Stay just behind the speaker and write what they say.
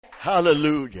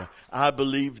Hallelujah. I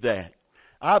believe that.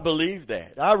 I believe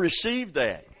that. I receive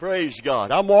that. Praise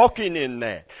God. I'm walking in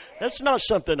that. That's not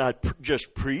something I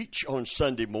just preach on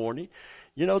Sunday morning.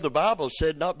 You know, the Bible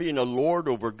said not being a lord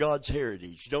over God's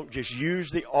heritage. Don't just use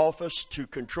the office to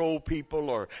control people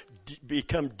or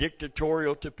become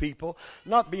dictatorial to people.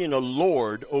 Not being a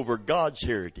lord over God's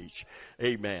heritage.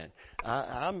 Amen.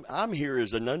 I'm here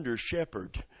as an under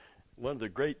shepherd. One of the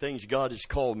great things God has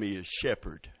called me is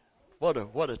shepherd.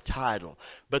 What a title.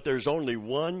 But there's only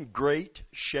one great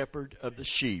shepherd of the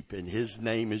sheep, and his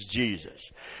name is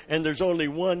Jesus. And there's only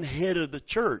one head of the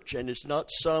church, and it's not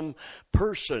some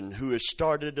person who has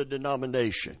started a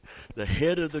denomination. The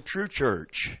head of the true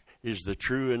church is the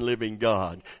true and living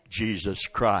God, Jesus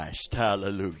Christ.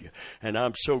 Hallelujah. And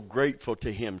I'm so grateful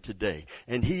to him today.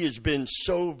 And he has been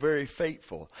so very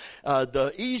faithful.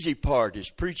 The easy part is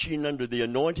preaching under the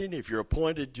anointing. If you're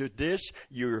appointed to this,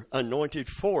 you're anointed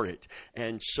for it.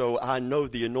 And so I know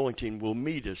the anointing will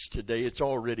meet us today. It's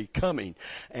already coming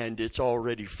and it's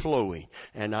already flowing.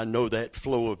 And I know that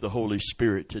flow of the Holy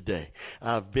Spirit today.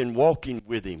 I've been walking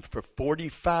with him for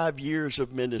 45 years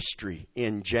of ministry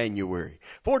in January.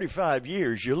 45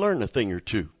 years, you learn a thing or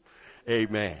two.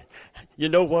 Amen. You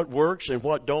know what works and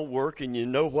what don't work, and you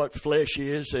know what flesh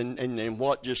is and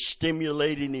what just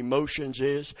stimulating emotions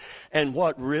is, and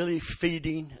what really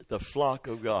feeding the flock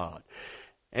of God.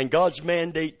 And God's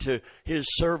mandate to his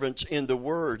servants in the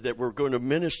word that we're going to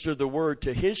minister the word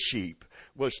to his sheep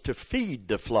was to feed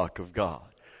the flock of God,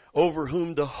 over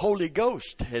whom the Holy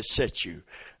Ghost has set you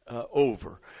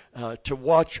over. To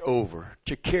watch over,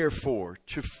 to care for,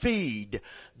 to feed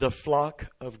the flock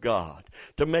of God,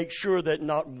 to make sure that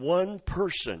not one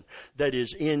person that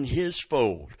is in his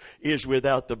fold is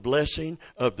without the blessing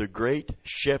of the great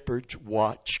shepherd's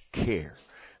watch care.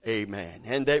 Amen.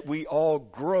 And that we all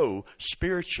grow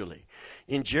spiritually.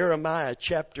 In Jeremiah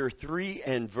chapter 3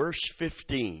 and verse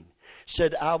 15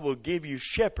 said, I will give you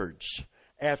shepherds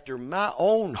after my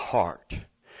own heart,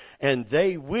 and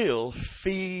they will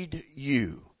feed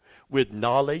you with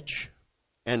knowledge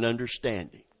and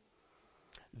understanding.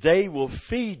 They will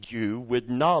feed you with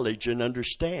knowledge and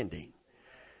understanding.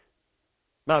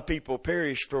 My people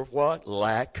perish for what?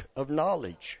 Lack of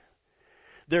knowledge.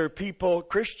 There are people,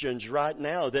 Christians right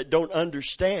now, that don't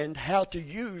understand how to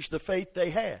use the faith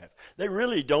they have. They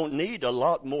really don't need a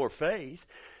lot more faith,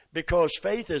 because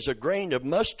faith is a grain of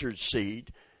mustard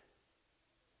seed.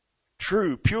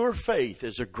 True, pure faith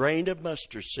is a grain of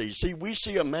mustard seed. See, we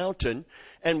see a mountain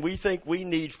and we think we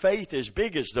need faith as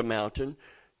big as the mountain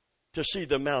to see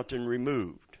the mountain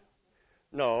removed.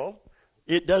 No,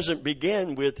 it doesn't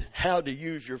begin with how to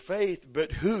use your faith,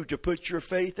 but who to put your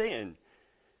faith in.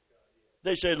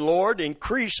 They said, Lord,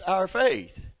 increase our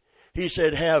faith. He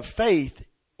said, have faith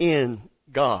in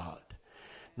God,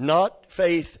 not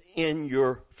faith in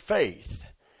your faith.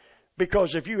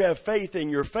 Because if you have faith in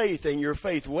your faith and your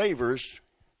faith wavers,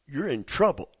 you're in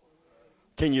trouble.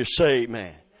 Can you say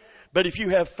amen? But if you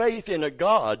have faith in a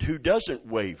God who doesn't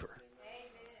waver,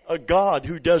 a God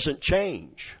who doesn't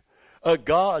change, a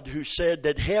God who said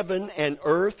that heaven and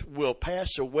earth will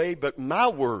pass away, but my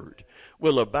word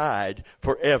will abide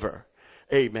forever.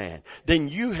 Amen. Then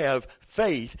you have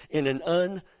faith in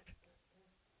an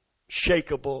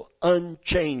unshakable,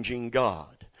 unchanging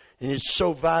God. And it's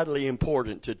so vitally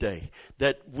important today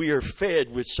that we are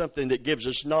fed with something that gives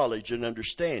us knowledge and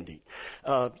understanding.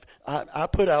 I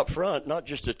put out front not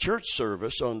just a church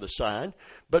service on the sign,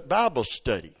 but Bible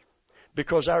study.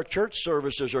 Because our church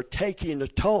services are taking a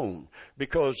tone.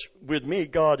 Because with me,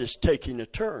 God is taking a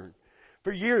turn.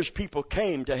 For years, people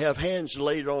came to have hands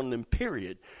laid on them,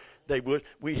 period.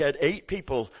 We had 8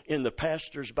 people in the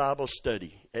pastor's Bible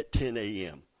study at 10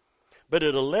 a.m. But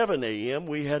at 11 a.m.,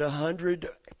 we had 100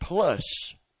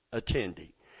 plus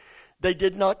attending. They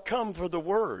did not come for the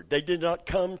word. They did not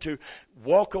come to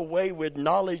walk away with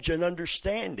knowledge and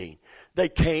understanding. They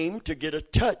came to get a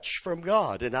touch from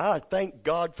God. And I thank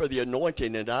God for the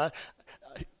anointing. And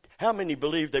how many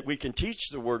believe that we can teach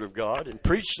the Word of God and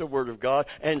preach the Word of God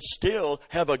and still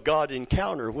have a God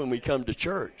encounter when we come to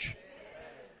church?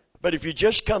 But if you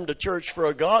just come to church for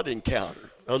a God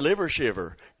encounter, a liver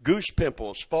shiver, goose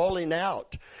pimples, falling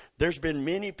out. There's been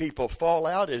many people fall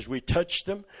out as we touched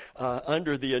them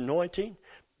under the anointing,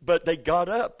 but they got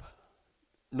up,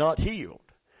 not healed.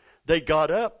 They got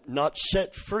up, not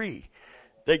set free.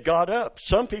 They got up.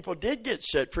 Some people did get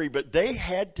set free, but they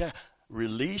had to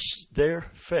release their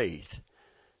faith.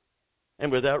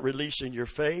 And without releasing your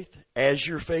faith, as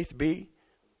your faith be,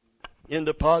 in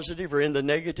the positive or in the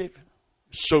negative,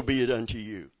 so be it unto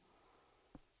you.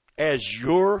 As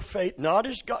your faith, not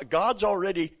as God. God's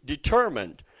already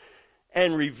determined.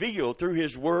 and reveal through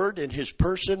His Word and His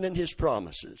person and His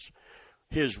promises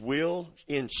His will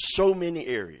in so many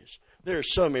areas. There are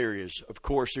some areas, of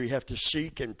course, we have to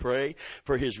seek and pray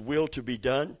for His will to be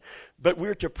done. But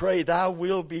we're to pray, Thy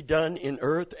will be done in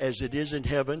earth as it is in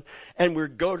heaven. And we're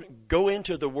go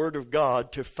into the Word of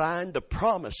God to find the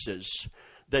promises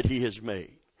that He has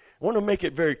made. I want to make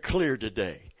it very clear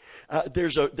today.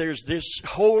 There's this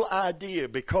whole idea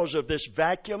because of this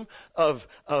vacuum of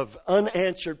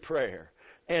unanswered prayer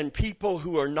and people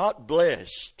who are not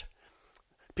blessed.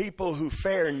 People who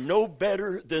fare no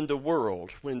better than the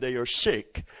world when they are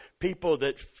sick. People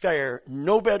that fare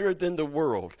no better than the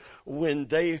world when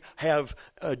they have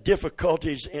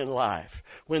difficulties in life.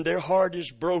 When their heart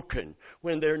is broken.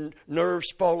 When their nerves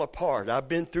fall apart. I've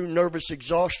been through nervous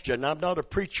exhaustion. I'm not a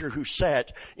preacher who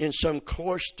sat in some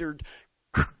cloistered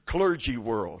clergy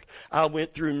world. I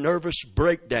went through nervous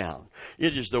breakdown.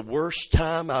 It is the worst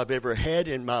time I've ever had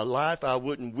in my life. I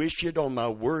wouldn't wish it on my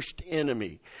worst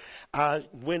enemy. I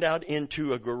went out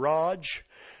into a garage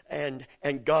and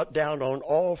got down on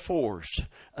all fours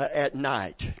at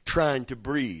night trying to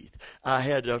breathe.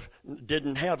 I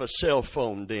didn't have a cell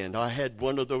phone then. I had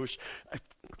one of those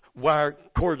wire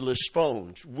cordless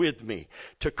phones with me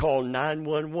to call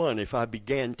 911 if I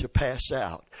began to pass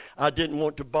out. I didn't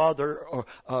want to bother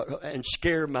and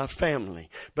scare my family,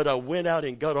 but I went out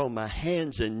and got on my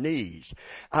hands and knees.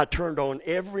 I turned on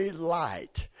every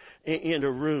light in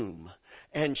a room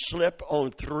and slept on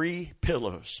 3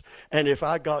 pillows. And if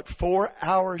I got 4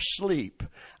 hours sleep,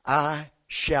 I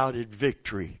shouted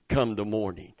victory come the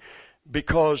morning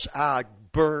because I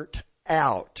burnt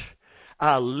out.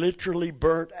 I literally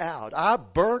burnt out. I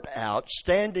burnt out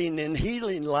standing in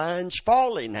healing lines,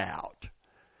 falling out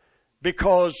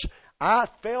because I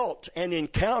felt and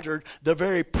encountered the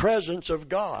very presence of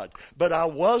God. But I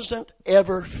wasn't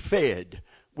ever fed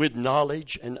with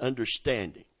knowledge and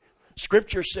understanding.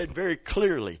 Scripture said very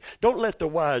clearly, don't let the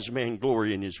wise man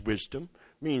glory in his wisdom.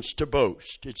 Means to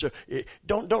boast.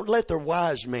 Don't let the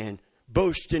wise man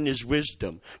boast in his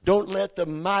wisdom. Don't let the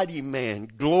mighty man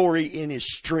glory in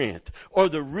his strength, or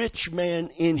the rich man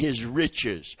in his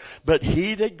riches. But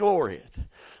he that glorieth,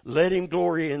 let him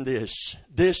glory in this.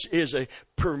 This is a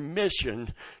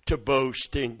permission to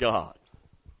boast in God.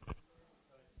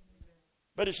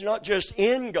 But it's not just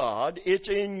in God, it's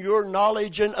in your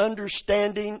knowledge and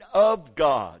understanding of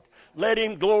God. Let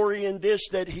him glory in this,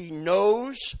 that he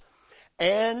knows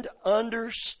and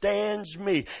understands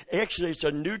me. Actually, it's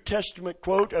a New Testament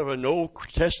quote of an Old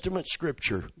Testament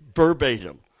scripture,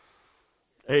 verbatim.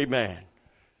 Amen.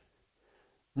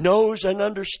 Knows and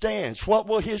understands. What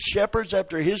will his shepherds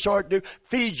after his heart do?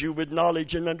 Feed you with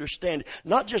knowledge and understanding.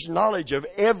 Not just knowledge of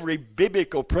every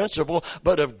biblical principle,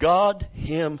 but of God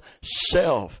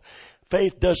himself.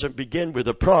 Faith doesn't begin with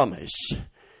a promise.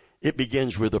 It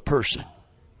begins with a person.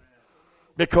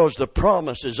 Because the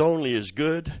promise is only as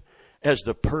good as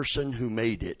the person who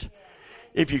made it.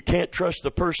 If you can't trust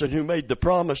the person who made the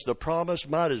promise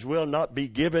might as well not be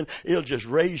given. It'll just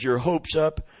raise your hopes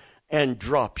up and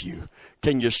drop you.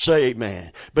 Can you say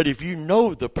amen? But if you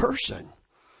know the person,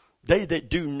 they that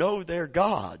do know their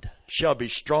God shall be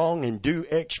strong and do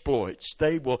exploits.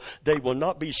 They will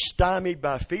not be stymied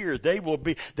by fear. They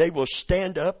will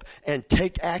stand up and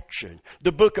take action.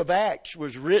 The book of Acts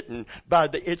was written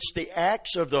it's the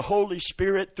acts of the Holy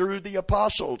Spirit through the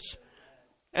apostles.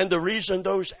 And the reason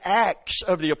those acts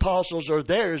of the apostles are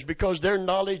there is because their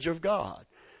knowledge of God.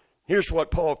 Here's what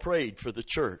Paul prayed for the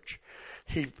church.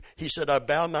 He said, I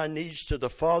bow my knees to the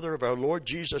Father of our Lord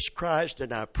Jesus Christ,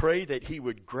 and I pray that he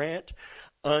would grant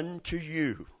unto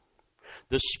you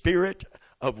the spirit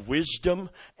of wisdom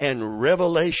and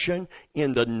revelation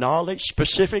in the knowledge,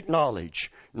 specific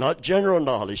knowledge, not general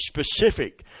knowledge,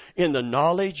 specific in the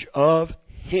knowledge of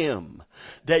him,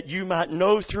 that you might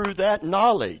know through that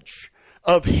knowledge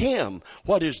of him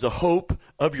what is the hope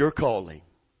of your calling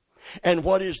and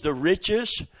what is the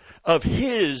riches of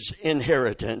his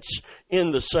inheritance in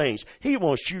the saints. He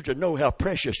wants you to know how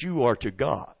precious you are to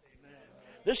God. Amen.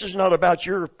 This is not about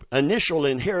your initial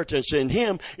inheritance in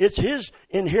him. It's his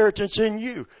inheritance in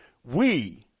you.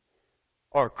 We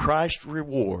are Christ's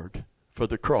reward for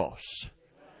the cross.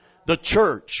 The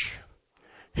church.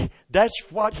 That's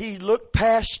what he looked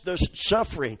past the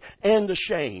suffering and the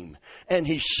shame. And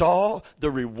he saw the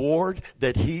reward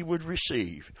that he would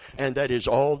receive. And that is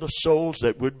all the souls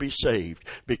that would be saved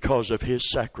because of his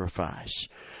sacrifice.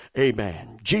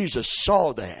 Amen. Jesus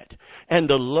saw that. And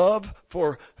the love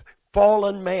for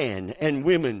fallen man and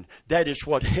women, that is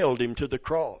what held him to the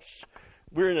cross.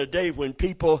 We're in a day when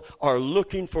people are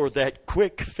looking for that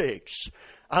quick fix.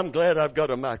 I'm glad I've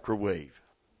got a microwave.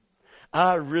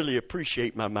 I really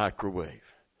appreciate my microwave.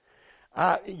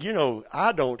 I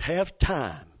don't have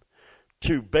time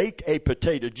to bake a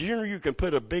potato. Do you know you can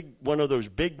put one of those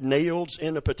big nails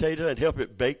in a potato and help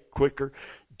it bake quicker?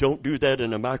 Don't do that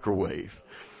in a microwave.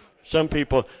 Some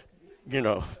people,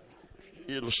 it'll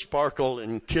sparkle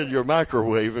and kill your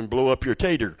microwave and blow up your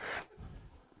tater.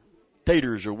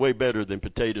 Taters are way better than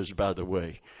potatoes, by the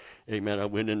way. Amen. I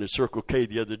went into Circle K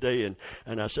the other day,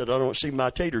 and I said, I don't see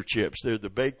my tater chips. They're the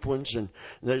baked ones. And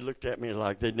they looked at me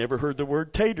like they'd never heard the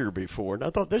word tater before. And I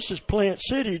thought, this is Plant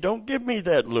City. Don't give me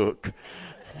that look.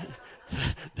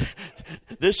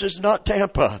 This is not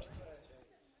Tampa.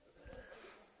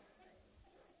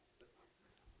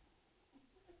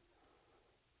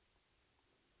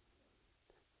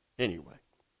 Anyway.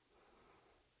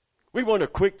 We want a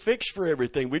quick fix for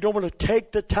everything. We don't want to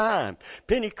take the time.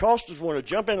 Pentecostals want to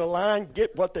jump in a line,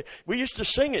 get what we used to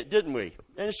sing it, didn't we?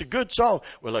 And it's a good song.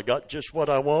 Well, I got just what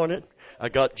I wanted. I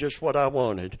got just what I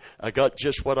wanted. I got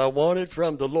just what I wanted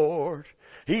from the Lord.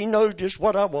 He knows just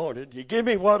what I wanted. He gave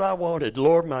me what I wanted.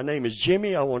 Lord, my name is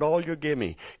Jimmy. I want all you give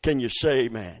me. Can you say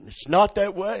amen? It's not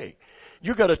that way.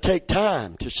 You got to take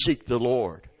time to seek the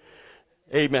Lord.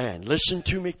 Amen. Listen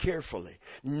to me carefully.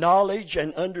 Knowledge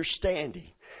and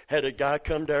understanding. Had a guy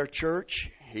come to our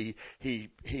church. He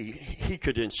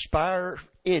could inspire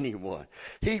anyone.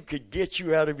 He could get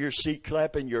you out of your seat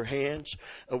clapping your hands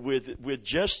with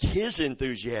just his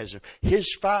enthusiasm,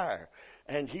 his fire.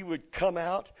 And he would come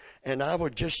out, and I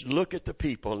would just look at the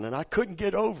people, and I couldn't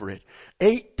get over it.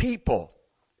 8 people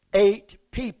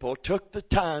took the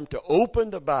time to open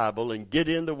the Bible and get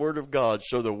in the Word of God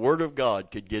so the Word of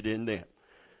God could get in them.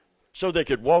 So they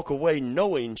could walk away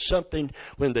knowing something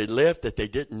when they left that they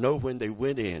didn't know when they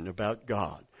went in about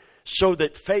God. So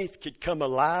that faith could come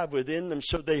alive within them,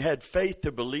 so they had faith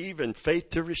to believe and faith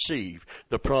to receive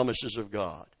the promises of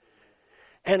God.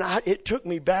 And it took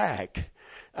me back.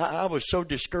 I was so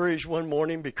discouraged one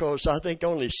morning because I think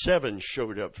only 7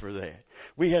 showed up for that.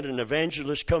 We had an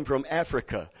evangelist come from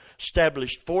Africa,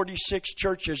 established 46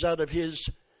 churches out of his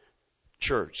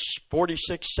church,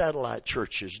 46 satellite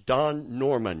churches, Don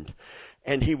Normand.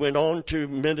 And he went on to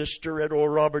minister at Oral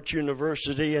Roberts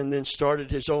University and then started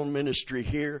his own ministry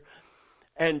here.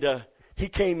 And he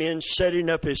came in setting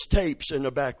up his tapes in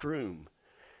the back room.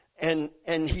 And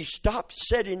he stopped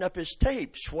setting up his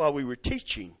tapes while we were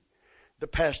teaching the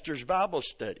pastor's Bible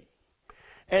study.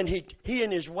 And he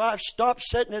and his wife stopped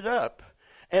setting it up.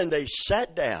 And they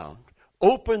sat down,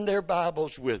 opened their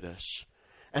Bibles with us.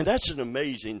 And that's an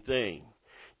amazing thing.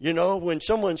 You know, when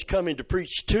someone's coming to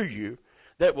preach to you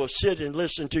that will sit and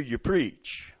listen to you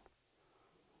preach,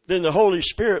 then the Holy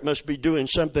Spirit must be doing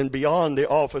something beyond the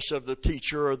office of the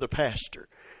teacher or the pastor.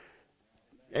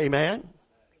 Amen?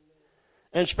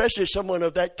 And especially someone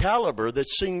of that caliber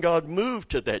that's seen God move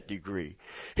to that degree.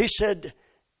 He said,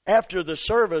 after the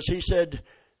service, he said,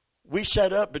 we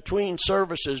set up between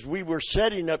services. We were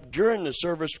setting up during the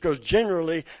service because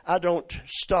generally I don't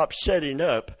stop setting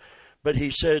up. But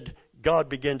he said, God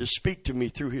began to speak to me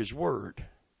through his word.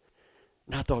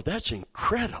 And I thought, that's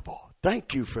incredible.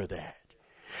 Thank you for that.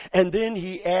 And then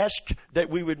he asked that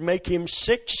we would make him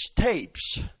 6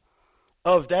 tapes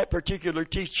of that particular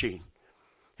teaching.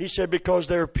 He said, because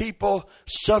there are people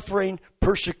suffering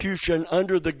persecution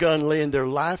under the gun, laying their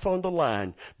life on the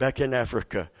line back in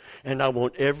Africa. And I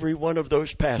want every one of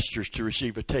those pastors to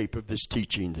receive a tape of this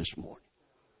teaching this morning.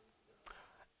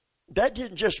 That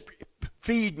didn't just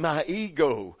feed my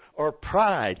ego or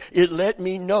pride. It let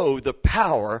me know the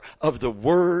power of the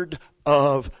Word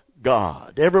of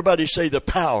God. Everybody say the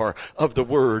power of the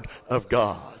Word of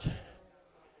God.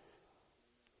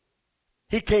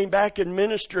 He came back and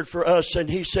ministered for us, and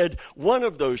he said one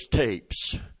of those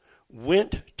tapes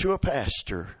went to a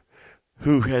pastor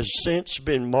who has since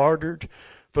been martyred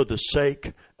for the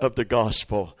sake of the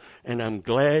gospel. And I'm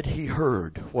glad he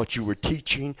heard what you were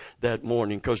teaching that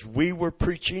morning, because we were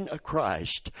preaching a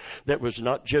Christ that was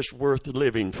not just worth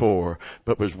living for,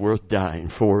 but was worth dying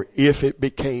for if it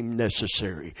became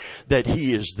necessary. That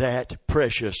he is that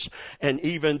precious. And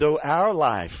even though our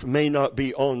life may not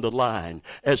be on the line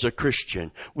as a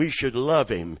Christian, we should love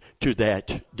him to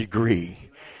that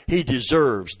degree. He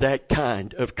deserves that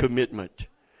kind of commitment.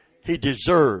 He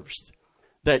deserves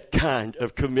that kind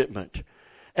of commitment.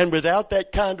 And without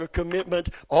that kind of commitment,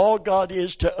 all God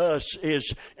is to us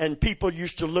is, and people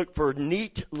used to look for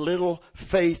neat little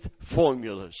faith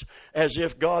formulas, as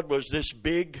if God was this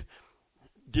big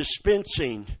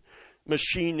dispensing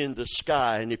machine in the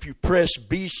sky, and if you press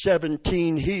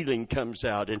B17, healing comes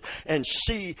out, and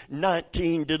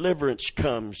C19, deliverance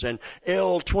comes, and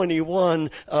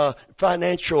L21,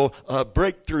 financial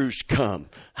breakthroughs come.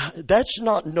 That's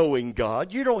not knowing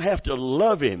God. You don't have to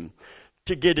love Him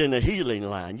to get in a healing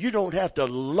line. You don't have to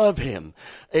love Him,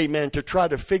 amen, to try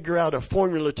to figure out a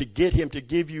formula to get Him to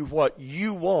give you what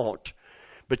you want.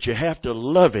 But you have to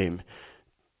love Him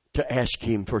to ask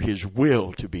Him for His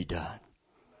will to be done.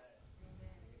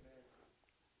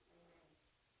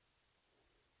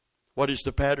 What is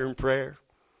the pattern prayer?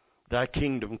 Thy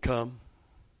kingdom come.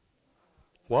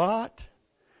 What?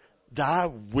 Thy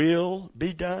will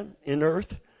be done in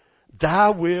earth? Thy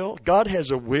will? God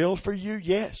has a will for you?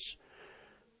 Yes.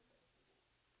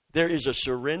 There is a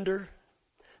surrender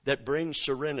that brings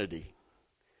serenity.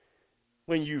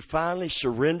 When you finally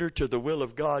surrender to the will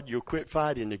of God, you'll quit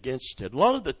fighting against it. A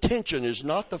lot of the tension is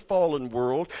not the fallen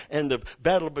world and the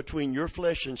battle between your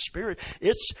flesh and spirit.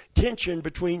 It's tension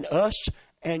between us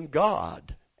and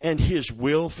God and His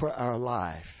will for our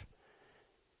life.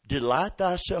 Delight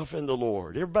thyself in the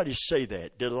Lord. Everybody say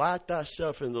that. Delight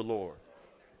thyself in the Lord.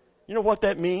 You know what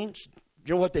that means?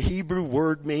 You know what the Hebrew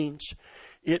word means?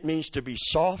 It means to be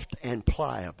soft and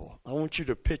pliable. I want you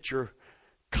to picture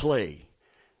clay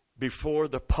before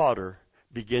the potter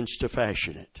begins to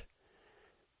fashion it.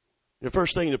 The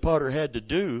first thing the potter had to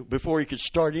do before he could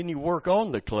start any work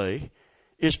on the clay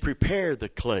is prepare the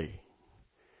clay.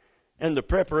 And the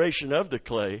preparation of the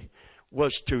clay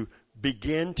was to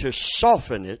begin to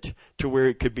soften it to where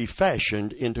it could be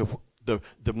fashioned into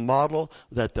the model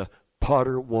that the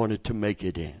potter wanted to make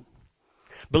it in.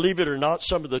 Believe it or not,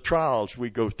 some of the trials we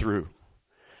go through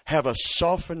have a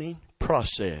softening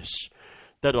process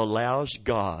that allows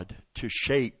God to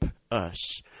shape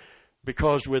us.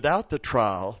 Because without the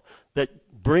trial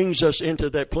that brings us into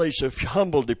that place of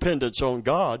humble dependence on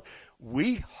God,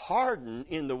 we harden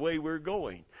in the way we're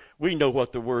going. We know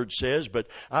what the Word says, but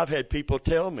I've had people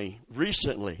tell me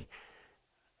recently,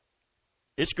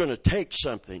 it's going to take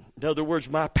something. In other words,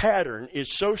 my pattern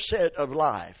is so set of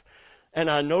life, and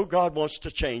I know God wants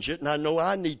to change it, and I know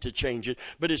I need to change it,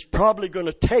 but it's probably going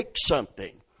to take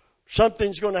something.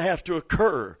 Something's going to have to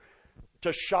occur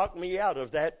to shock me out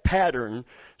of that pattern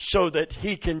so that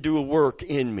He can do a work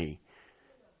in me.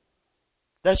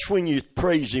 That's when you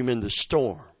praise Him in the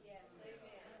storm.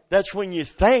 That's when you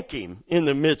thank Him in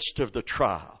the midst of the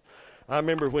trial. I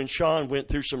remember when Sean went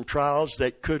through some trials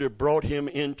that could have brought him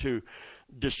into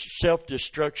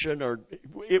self-destruction, or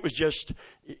it was just,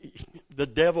 the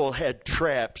devil had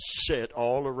traps set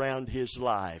all around his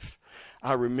life.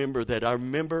 I remember that. I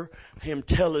remember him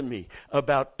telling me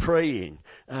about praying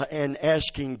and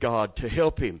asking God to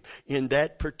help him in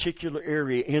that particular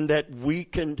area, in that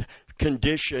weakened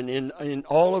condition, in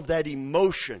all of that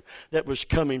emotion that was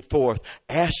coming forth,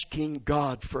 asking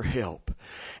God for help.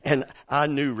 And I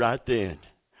knew right then,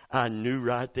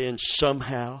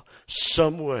 somehow,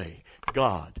 some way,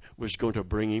 God was going to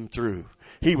bring him through.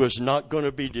 He was not going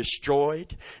to be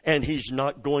destroyed, and he's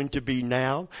not going to be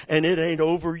now, and it ain't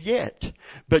over yet.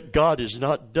 But God is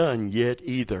not done yet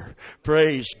either.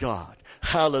 Praise God.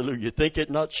 Hallelujah. Think it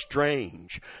not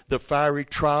strange. The fiery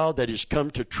trial that has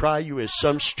come to try you as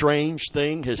some strange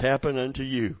thing has happened unto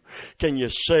you. Can you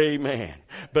say amen?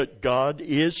 But God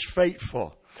is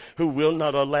faithful, who will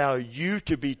not allow you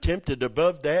to be tempted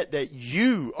above that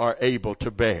you are able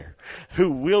to bear, who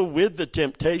will with the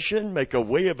temptation make a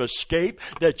way of escape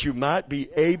that you might be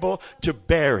able to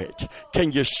bear it.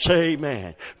 Can you say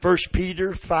amen? 1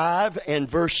 Peter 5 and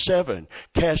verse 7,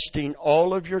 casting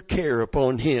all of your care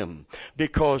upon Him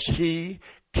because He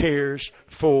cares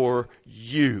for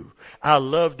you. I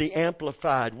love the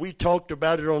Amplified. We talked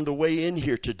about it on the way in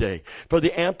here today. For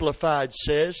the Amplified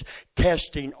says,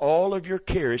 casting all of your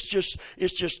care. It's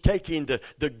just taking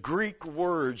the Greek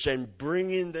words and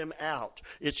bringing them out.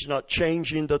 It's not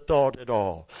changing the thought at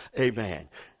all. Amen.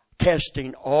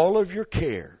 Casting all of your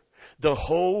care, the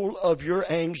whole of your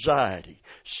anxiety.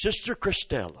 Sister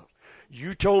Christella,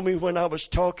 you told me when I was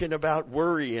talking about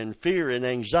worry and fear and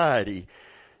anxiety,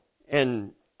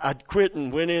 and I'd quit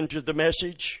and went into the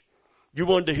message, you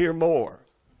wanted to hear more.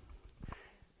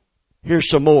 Here's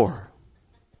some more.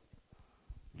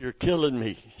 You're killing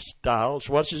me, Styles.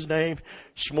 What's his name?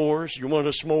 S'mores. You want a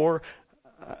s'more?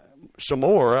 Some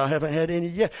more. I haven't had any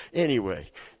yet. Anyway,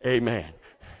 amen.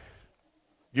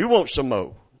 You want some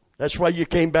more. That's why you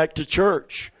came back to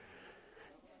church.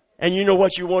 And you know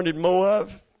what you wanted more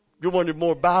of? You wanted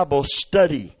more Bible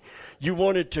study. You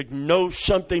wanted to know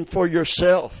something for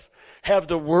yourself. Have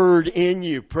the Word in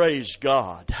you. Praise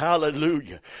God.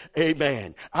 Hallelujah.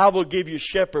 Amen. I will give you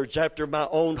shepherds after my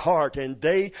own heart, and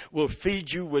they will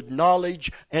feed you with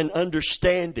knowledge and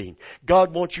understanding.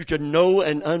 God wants you to know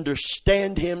and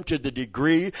understand Him to the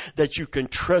degree that you can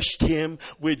trust Him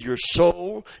with your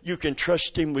soul. You can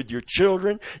trust Him with your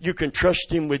children. You can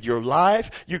trust Him with your life.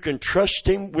 You can trust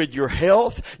Him with your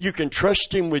health. You can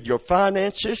trust Him with your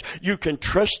finances. You can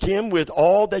trust Him with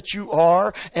all that you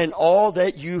are and all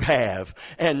that you have.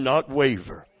 And not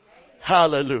waver.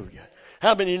 Hallelujah.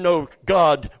 How many know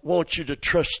God wants you to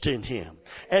trust in Him?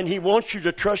 And He wants you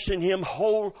to trust in Him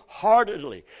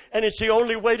wholeheartedly. And it's the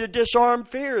only way to disarm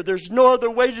fear. There's no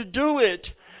other way to do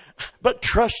it but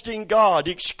trusting God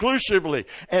exclusively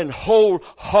and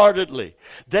wholeheartedly.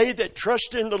 They that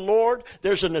trust in the Lord,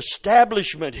 there's an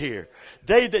establishment here.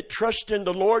 They that trust in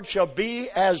the Lord shall be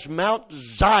as Mount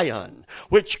Zion,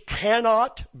 which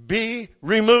cannot be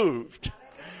removed.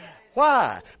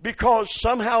 Why? Because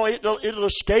somehow it'll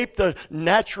escape the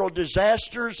natural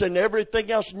disasters and everything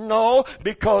else? No,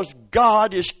 because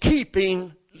God is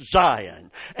keeping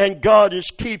Zion, and God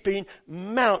is keeping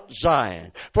Mount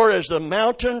Zion. For as the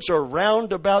mountains are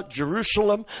round about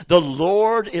Jerusalem, the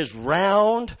Lord is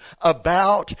round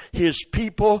about His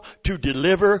people to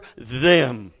deliver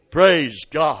them. Praise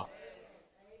God.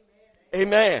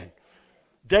 Amen.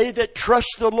 They that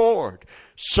trust the Lord,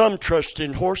 some trust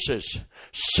in horses,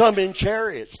 some in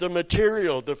chariots, the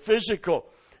material, the physical,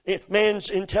 man's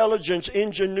intelligence,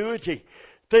 ingenuity,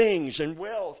 things and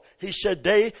wealth. He said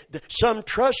some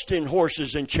trust in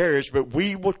horses and chariots, but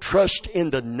we will trust in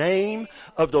the name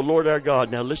of the Lord our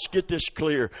God. Now let's get this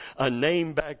clear. A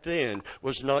name back then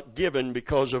was not given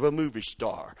because of a movie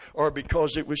star or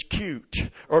because it was cute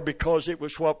or because it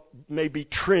was what may be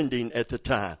trending at the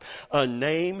time. A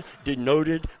name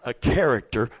denoted a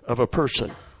character of a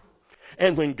person.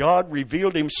 And when God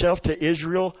revealed Himself to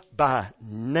Israel by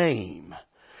name,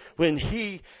 when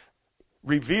He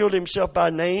revealed Himself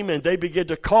by name and they began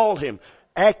to call Him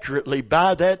accurately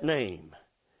by that name,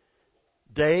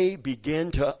 they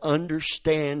began to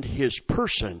understand His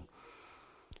person.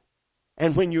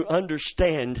 And when you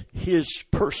understand His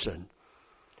person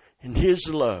and His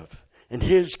love and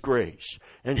His grace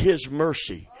and His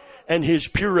mercy and His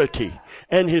purity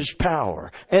and His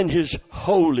power and His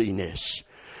holiness,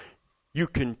 you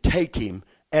can take Him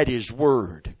at His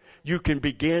word. You can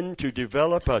begin to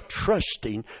develop a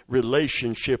trusting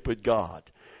relationship with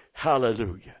God.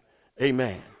 Hallelujah.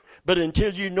 Amen. But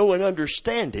until you know and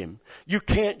understand Him, you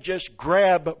can't just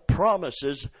grab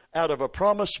promises out of a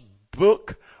promise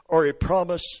book or a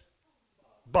promise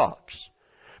box.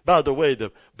 By the way,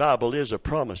 the Bible is a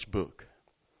promise book.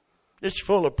 It's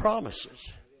full of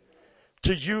promises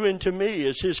to you and to me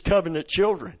as His covenant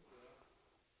children.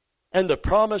 And the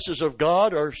promises of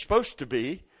God are supposed to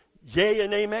be yea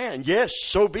and amen. Yes,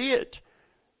 so be it.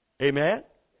 Amen?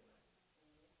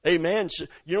 Amen. So,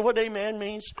 you know what amen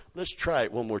means? Let's try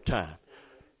it one more time.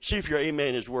 See if your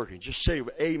amen is working. Just say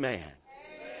amen. Amen.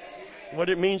 What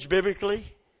it means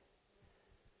biblically?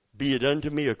 Be it unto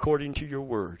me according to your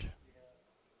word.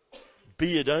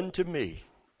 Be it unto me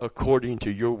according to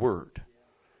your word.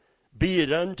 Be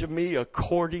it unto me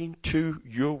according to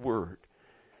your word.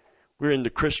 We're in the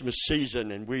Christmas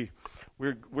season, and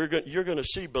you're going to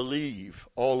see believe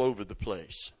all over the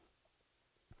place.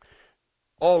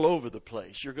 All over the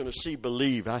place. You're going to see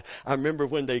believe. I remember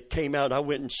when they came out, I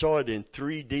went and saw it in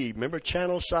 3D. Remember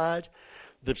Channelside?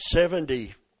 The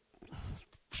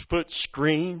 70-foot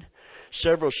screen,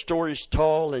 several stories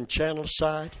tall in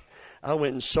Channelside. I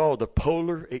went and saw the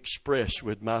Polar Express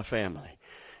with my family.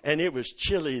 And it was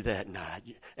chilly that night.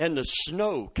 And the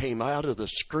snow came out of the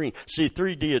screen. See,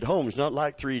 3D at home is not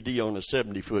like 3D on a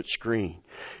 70-foot screen.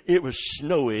 It was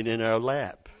snowing in our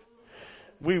lap.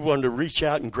 We wanted to reach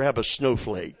out and grab a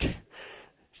snowflake.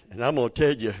 And I'm going to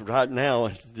tell you right now,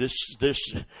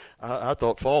 I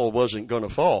thought fall wasn't going to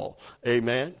fall.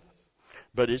 Amen.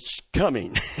 But it's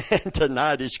coming. And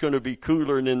tonight it's going to be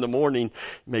cooler, and in the morning,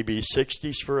 maybe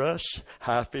 60s for us,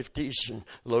 high 50s and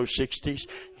low 60s.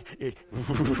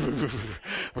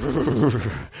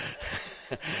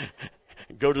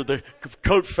 Go to the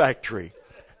coat factory.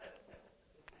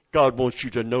 God wants you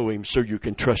to know Him so you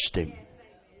can trust Him.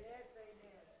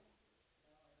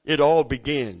 It all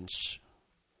begins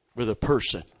with a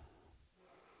person.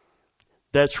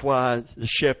 That's why the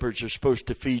shepherds are supposed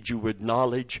to feed you with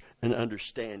knowledge and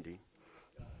understanding.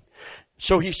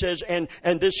 So he says, and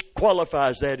this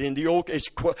qualifies that in the old.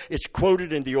 It's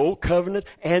quoted in the Old Covenant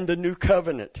and the New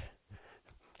Covenant.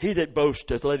 He that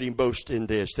boasteth, let him boast in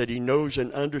this, that he knows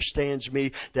and understands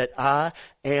me, that I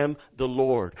am the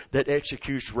Lord, that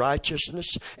executes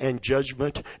righteousness and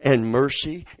judgment and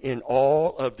mercy in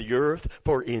all of the earth.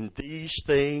 For in these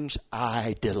things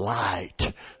I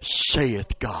delight,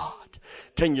 saith God.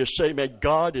 Can you say, man,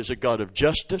 God is a God of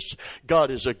justice. God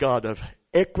is a God of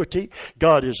equity.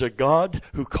 God is a God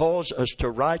who calls us to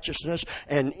righteousness.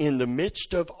 And in the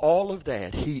midst of all of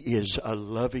that, He is a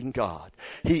loving God.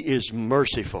 He is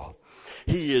merciful.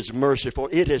 He is merciful.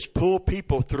 It has pulled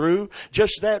people through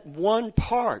just that one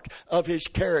part of His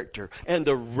character, and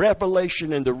the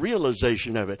revelation and the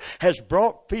realization of it has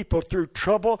brought people through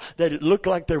trouble that it looked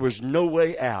like there was no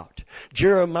way out.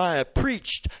 Jeremiah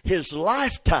preached his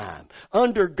lifetime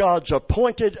under God's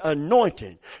appointed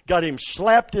anointing, got him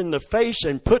slapped in the face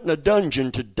and put in a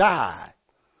dungeon to die.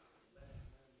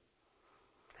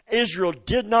 Israel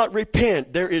did not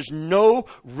repent. There is no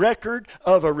record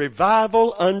of a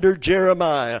revival under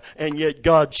Jeremiah. And yet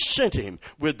God sent him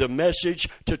with the message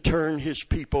to turn His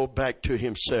people back to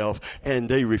Himself. And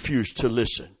they refused to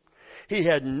listen.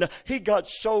 He got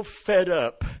so fed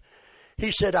up.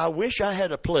 He said, I wish I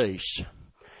had a place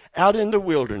out in the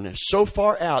wilderness so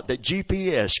far out that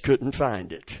GPS couldn't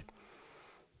find it.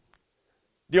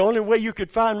 The only way you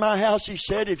could find my house, he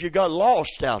said, if you got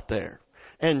lost out there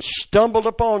and stumbled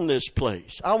upon this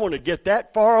place. I want to get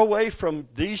that far away from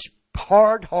these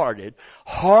hard-hearted,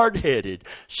 hard-headed,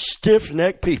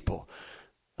 stiff-necked people.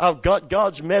 I've got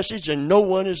God's message and no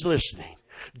one is listening.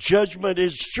 Judgment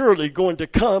is surely going to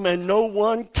come and no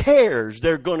one cares.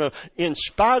 They're going to, in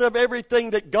spite of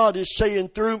everything that God is saying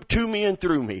to me and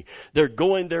through me, they're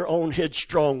going their own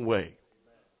headstrong way.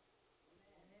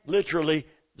 Literally,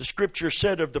 the scripture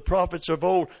said of the prophets of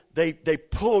old, they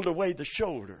pulled away the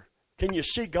shoulder. Can you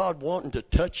see God wanting to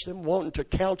touch them, wanting to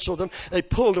counsel them? They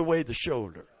pulled away the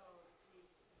shoulder.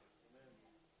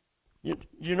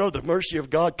 You know the mercy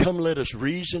of God. Come, let us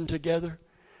reason together.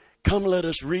 Come, let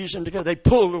us reason together. They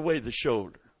pulled away the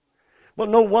shoulder. Well,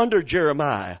 no wonder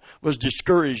Jeremiah was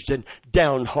discouraged and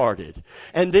downhearted.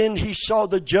 And then he saw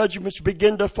the judgments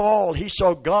begin to fall. He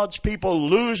saw God's people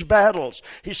lose battles.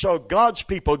 He saw God's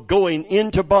people going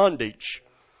into bondage.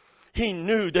 He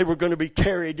knew they were going to be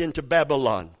carried into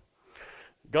Babylon.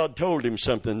 God told him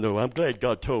something, though. I'm glad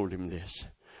God told him this.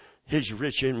 He's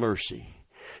rich in mercy.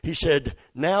 He said,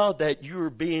 now that you're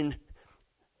being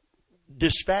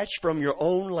dispatched from your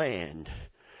own land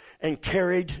and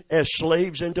carried as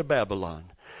slaves into Babylon,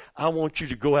 I want you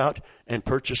to go out and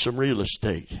purchase some real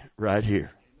estate right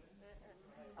here.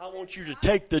 I want you to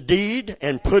take the deed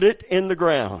and put it in the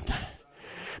ground,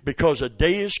 because a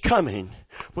day is coming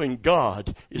when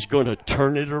God is going to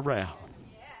turn it around.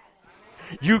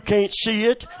 You can't see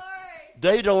it.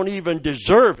 They don't even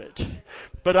deserve it.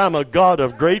 But I'm a God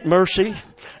of great mercy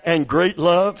and great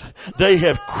love. They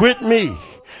have quit me.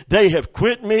 They have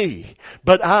quit me.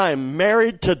 But I'm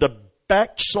married to the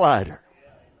backslider.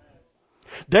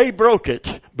 They broke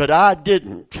it, but I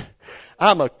didn't.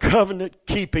 I'm a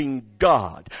covenant-keeping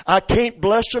God. I can't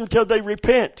bless them till they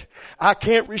repent. I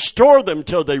can't restore them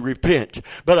till they repent.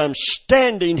 But I'm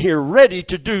standing here ready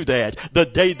to do that the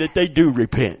day that they do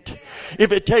repent.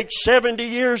 If it takes 70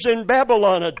 years in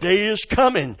Babylon, a day is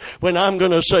coming when I'm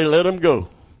going to say, let them go.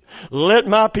 Let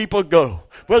my people go.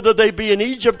 Whether they be in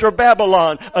Egypt or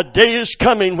Babylon, a day is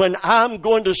coming when I'm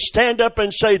going to stand up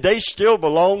and say, they still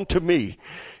belong to me.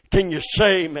 Can you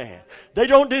say, man? They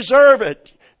don't deserve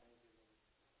it.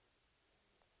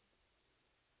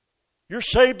 You're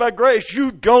saved by grace.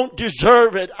 You don't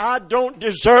deserve it. I don't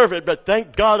deserve it. But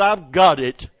thank God I've got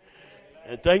it.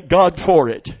 And thank God for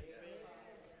it.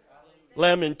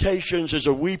 Lamentations is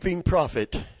a weeping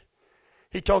prophet.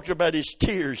 He talked about his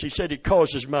tears. He said, it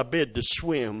causes my bed to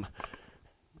swim.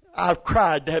 I've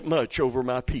cried that much over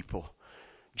my people.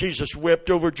 Jesus wept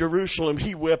over Jerusalem.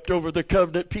 He wept over the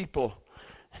covenant people.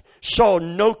 Saw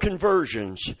no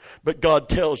conversions. But God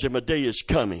tells him a day is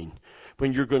coming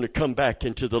when you're going to come back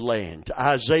into the land. To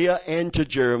Isaiah and to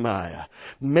Jeremiah,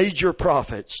 major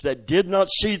prophets that did not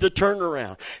see the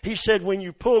turnaround. He said, when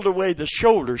you pulled away the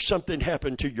shoulder, something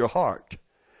happened to your heart.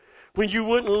 When you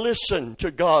wouldn't listen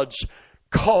to God's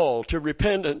call to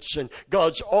repentance and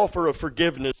God's offer of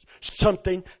forgiveness,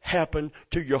 something happened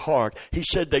to your heart. He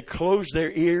said they closed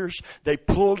their ears, they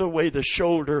pulled away the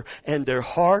shoulder, and their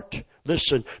heart,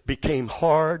 listen, became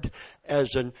hard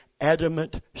as an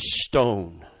adamant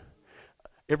stone.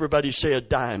 Everybody say a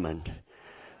diamond.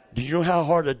 Do you know how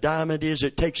hard a diamond is?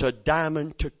 It takes a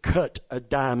diamond to cut a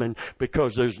diamond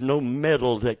because there's no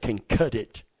metal that can cut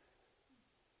it.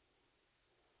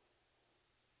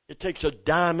 It takes a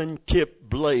diamond-tipped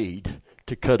blade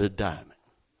to cut a diamond.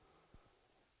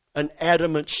 an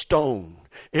adamant stone.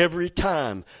 Every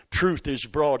time truth is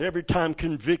brought, every time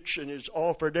conviction is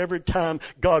offered, every time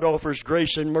God offers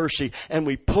grace and mercy, and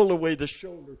we pull away the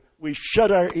shoulder, we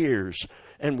shut our ears,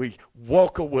 and we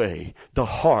walk away, the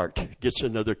heart gets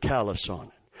another callus on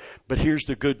it. But here's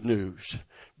the good news.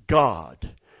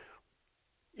 God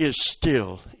is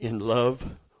still in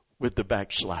love with the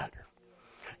backslider.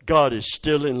 God is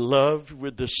still in love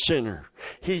with the sinner.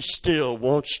 He still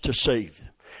wants to save them.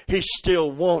 He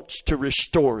still wants to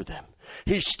restore them.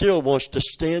 He still wants to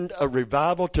send a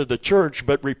revival to the church,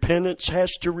 but repentance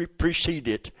has to precede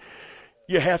it.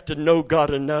 You have to know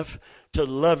God enough to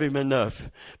love Him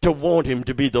enough to want Him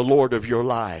to be the Lord of your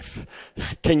life.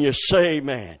 Can you say,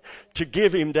 man, to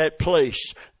give Him that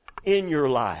place in your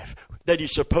life that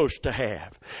He's supposed to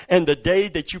have? And the day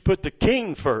that you put the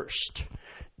King first,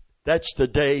 that's the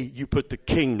day you put the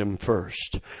kingdom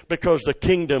first. Because the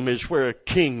kingdom is where a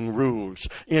king rules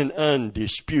in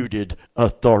undisputed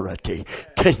authority.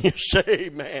 Can you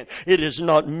say, man, it is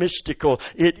not mystical,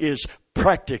 it is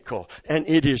practical, and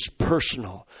it is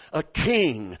personal. A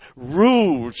king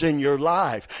rules in your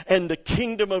life, and the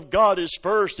kingdom of God is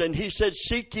first. And He said,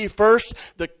 seek ye first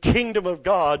the kingdom of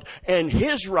God and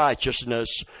His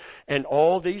righteousness, and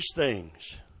all these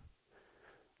things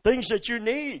that you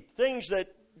need, things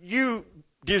that you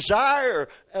desire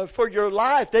for your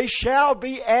life, they shall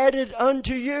be added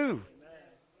unto you.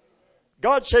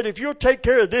 God said, if you'll take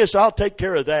care of this, I'll take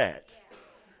care of that.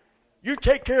 You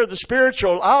take care of the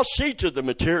spiritual, I'll see to the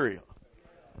material.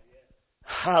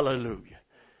 Hallelujah.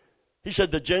 He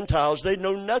said, the Gentiles, they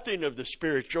know nothing of the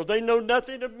spiritual. They know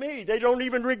nothing of me. They don't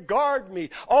even regard me.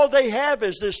 All they have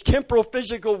is this temporal,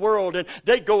 physical world, and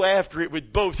they go after it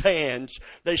with both hands.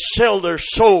 They sell their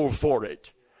soul for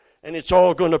it. And it's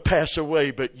all going to pass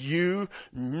away, but you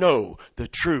know the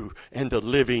true and the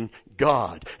living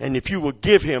God. And if you will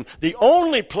give Him the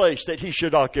only place that He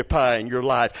should occupy in your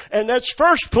life, and that's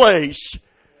first place,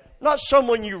 not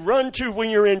someone you run to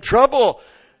when you're in trouble.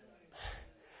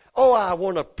 Oh, I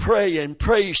want to pray and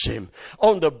praise Him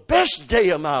on the best day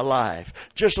of my life,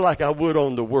 just like I would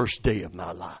on the worst day of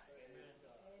my life.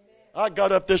 I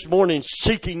got up this morning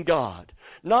seeking God,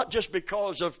 not just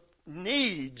because of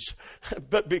needs,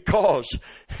 but because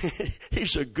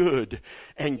He's a good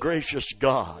and gracious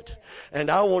God. And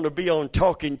I want to be on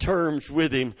talking terms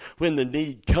with Him when the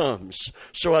need comes,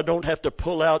 so I don't have to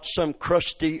pull out some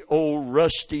crusty, old,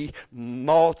 rusty,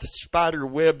 moth,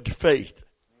 spider-webbed faith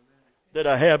that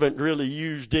I haven't really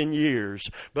used in years.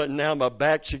 But now my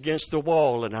back's against the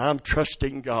wall and I'm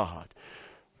trusting God.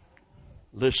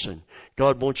 Listen,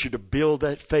 God wants you to build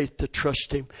that faith to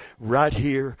trust Him right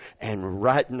here and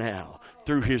right now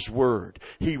through His Word.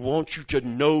 He wants you to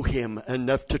know Him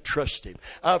enough to trust Him.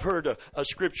 I've heard a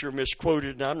scripture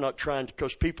misquoted, and I'm not trying to,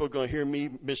 because people are going to hear me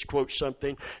misquote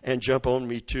something and jump on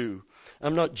me too.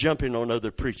 I'm not jumping on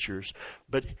other preachers,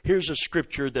 but here's a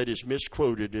scripture that is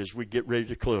misquoted as we get ready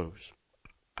to close.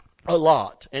 A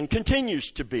lot, and continues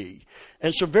to be.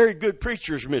 And some very good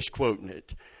preachers misquoting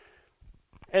it.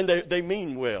 And they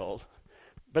mean well.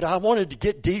 But I wanted to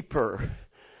get deeper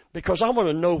because I want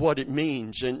to know what it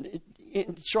means, and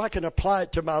so I can apply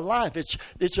it to my life.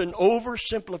 It's an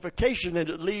oversimplification, and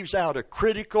it leaves out a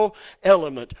critical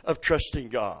element of trusting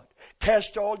God.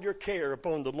 Cast all your care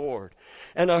upon the Lord.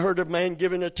 And I heard a man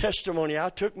giving a testimony. I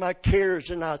took my cares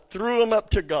and I threw them up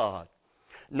to God.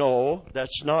 No,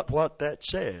 that's not what that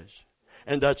says.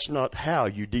 And that's not how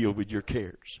you deal with your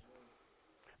cares.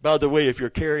 By the way, if you're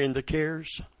carrying the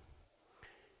cares,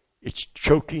 it's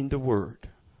choking the Word.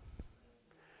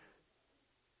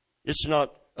 It's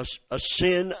not a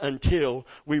sin until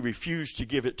we refuse to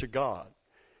give it to God.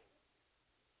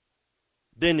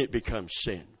 Then it becomes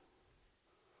sin.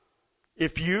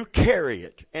 If you carry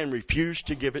it and refuse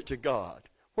to give it to God,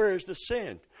 where is the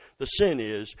sin? The sin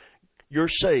is you're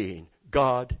saying,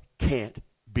 God can't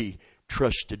be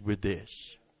trusted with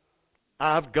this.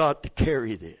 I've got to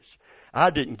carry this. I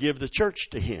didn't give the church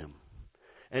to Him,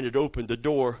 and it opened the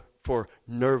door for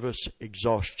nervous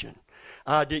exhaustion.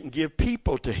 I didn't give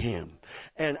people to Him,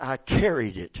 and I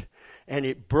carried it, and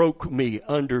it broke me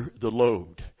under the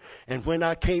load. And when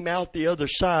I came out the other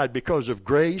side, because of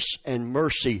grace and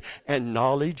mercy and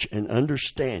knowledge and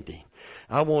understanding,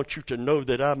 I want you to know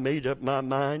that I made up my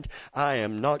mind. I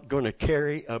am not going to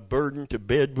carry a burden to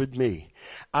bed with me.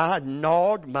 I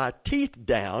gnawed my teeth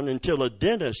down until a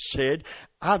dentist said,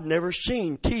 I've never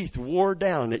seen teeth wore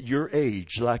down at your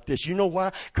age like this. You know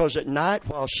why? Because at night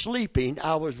while sleeping,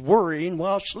 I was worrying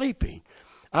while sleeping.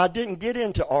 I didn't get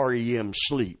into REM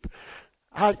sleep.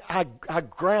 I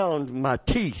ground my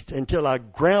teeth until I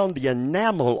ground the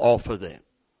enamel off of them.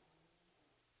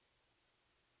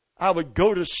 I would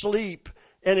go to sleep,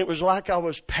 and it was like I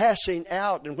was passing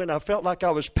out. And when I felt like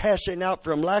I was passing out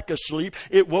from lack of sleep,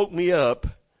 it woke me up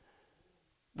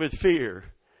with fear.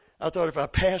 I thought, if I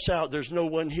pass out, there's no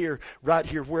one here, right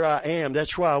here where I am.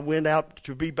 That's why I went out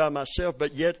to be by myself.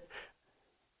 But yet,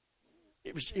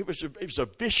 it was a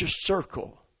vicious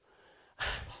circle.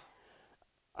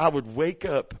 I would wake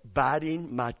up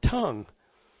biting my tongue.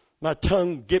 My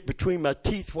tongue get between my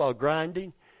teeth while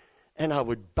grinding, and I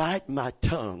would bite my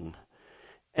tongue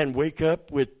and wake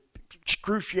up with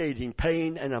excruciating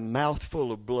pain and a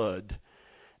mouthful of blood.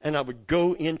 And I would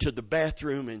go into the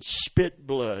bathroom and spit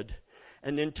blood,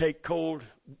 and then take cold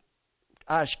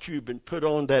ice cube and put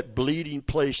on that bleeding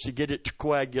place to get it to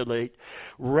coagulate.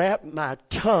 Wrap my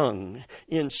tongue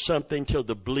in something till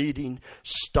the bleeding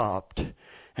stopped,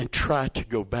 and try to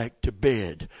go back to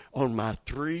bed on my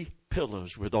 3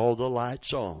 pillows with all the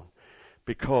lights on,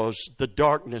 because the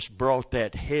darkness brought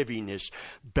that heaviness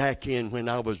back in when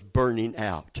I was burning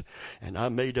out. And I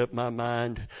made up my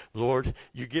mind, Lord,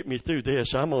 you get me through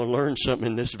this, I'm going to learn something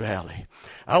in this valley.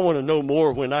 I want to know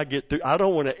more when I get through. I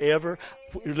don't want to ever,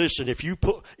 listen, if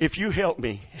you help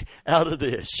me out of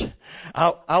this,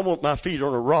 I want my feet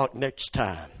on a rock next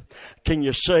time. Can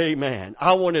you say amen?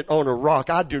 I want it on a rock.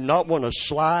 I do not want to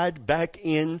slide back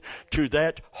into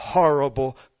that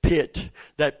horrible pit,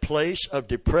 that place of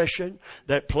depression,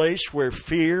 that place where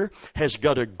fear has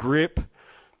got a grip.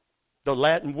 The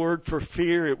Latin word for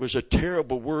fear, it was a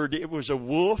terrible word. It was a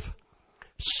wolf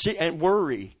and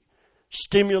worry,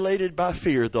 stimulated by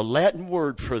fear. The Latin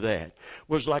word for that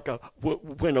was like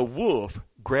when a wolf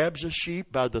grabs a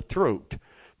sheep by the throat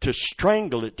to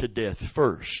strangle it to death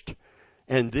first,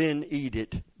 and then eat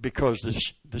it, because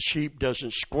the sheep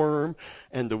doesn't squirm,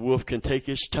 and the wolf can take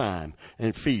his time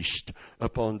and feast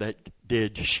upon that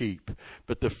dead sheep.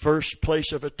 But the first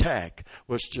place of attack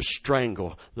was to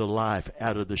strangle the life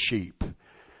out of the sheep.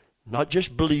 Not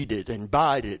just bleed it and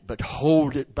bite it, but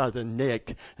hold it by the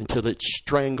neck until it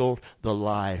strangled the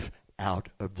life out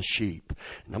of the sheep.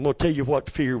 And I'm going to tell you what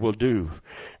fear will do.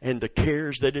 And the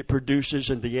cares that it produces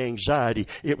and the anxiety,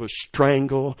 it will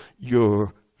strangle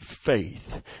your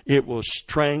faith. It will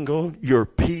strangle your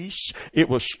peace. It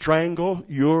will strangle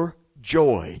your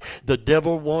joy. The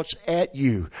devil wants at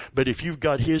you, but if you've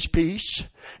got his peace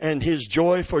and his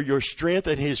joy for your strength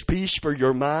and his peace for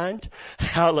your mind,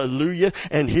 hallelujah,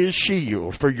 and his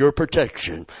shield for your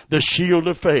protection, the shield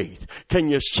of faith, can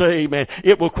you say, man,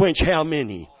 it will quench how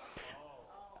many?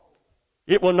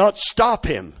 It will not stop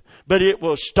him, but it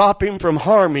will stop him from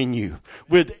harming you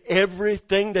with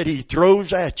everything that he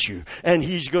throws at you. And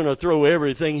he's going to throw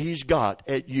everything he's got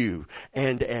at you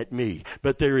and at me.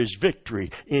 But there is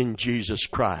victory in Jesus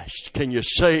Christ. Can you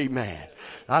say amen?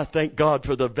 I thank God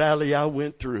for the valley I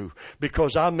went through,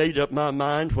 because I made up my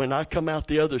mind when I come out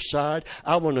the other side,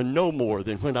 I want to know more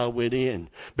than when I went in,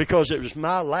 because it was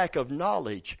my lack of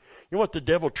knowledge. You know what the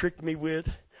devil tricked me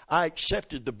with? I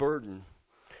accepted the burden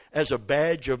as a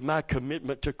badge of my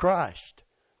commitment to Christ.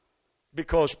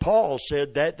 Because Paul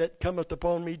said that cometh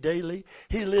upon me daily.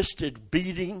 He listed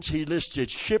beatings. He listed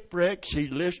shipwrecks. He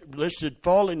listed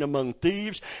falling among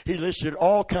thieves. He listed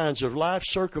all kinds of life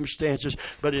circumstances.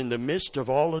 But in the midst of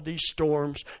all of these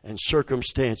storms and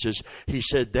circumstances, he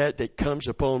said that comes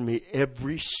upon me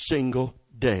every single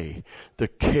day, the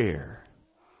care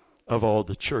of all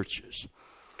the churches.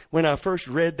 When I first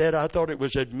read that, I thought it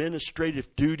was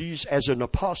administrative duties. As an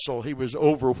apostle, he was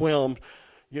overwhelmed,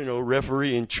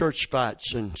 refereeing church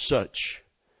fights and such,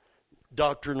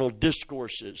 doctrinal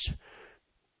discourses.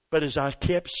 But as I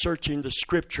kept searching the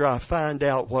scripture, I found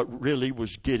out what really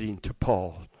was getting to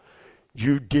Paul.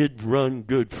 You did run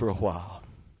good for a while.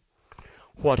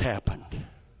 What happened?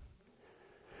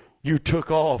 You took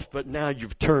off, but now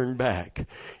you've turned back.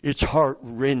 It's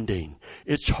heart-rending.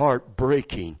 It's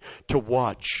heartbreaking to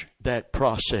watch that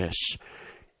process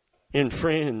in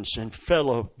friends and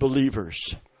fellow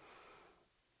believers,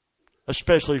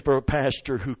 especially for a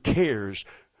pastor who cares.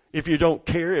 If you don't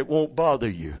care, it won't bother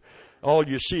you. All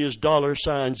you see is dollar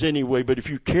signs anyway. But if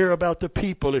you care about the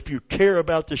people, if you care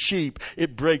about the sheep,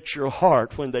 it breaks your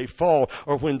heart when they fall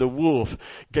or when the wolf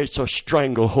gets a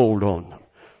stranglehold on them.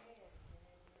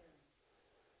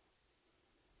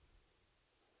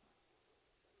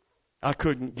 I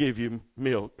couldn't give you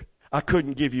milk. I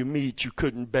couldn't give you meat. You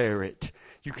couldn't bear it.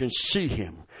 You can see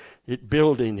him, it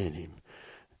building in him.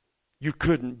 You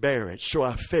couldn't bear it, so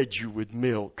I fed you with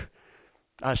milk.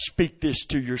 I speak this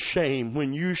to your shame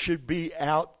when you should be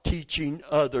out teaching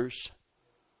others.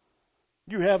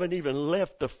 You haven't even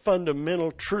left the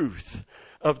fundamental truth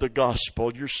of the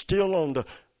gospel. You're still on the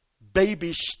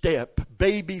baby step,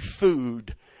 baby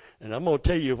food. And I'm going to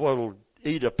tell you what will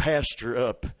eat a pastor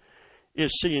up.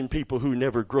 is seeing people who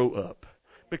never grow up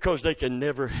because they can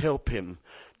never help him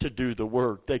to do the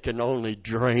work. They can only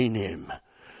drain him.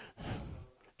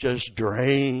 Just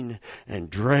drain and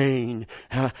drain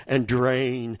and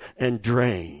drain and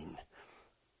drain.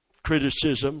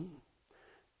 Criticism,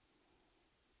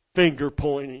 finger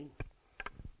pointing,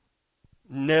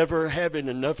 never having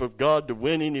enough of God to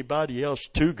win anybody else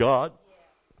to God.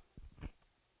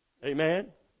 Amen?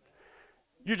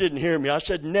 You didn't hear me. I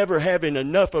said never having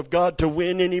enough of God to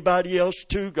win anybody else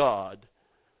to God.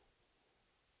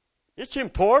 It's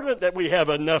important that we have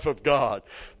enough of God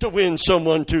to win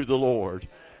someone to the Lord.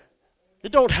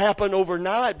 It don't happen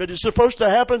overnight, but it's supposed to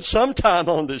happen sometime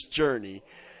on this journey.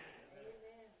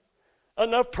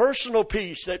 Enough personal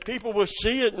peace that people will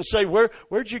see it and say,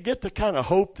 where'd you get the kind of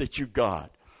hope that you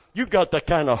got? You got the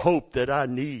kind of hope that I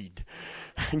need.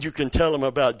 And you can tell them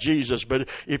about Jesus, but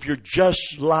if you're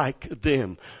just like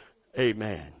them,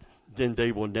 amen, then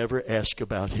they will never ask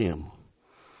about him.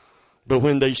 But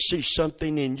when they see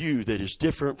something in you that is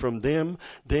different from them,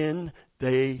 then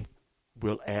they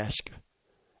will ask,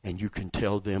 and you can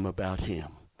tell them about him.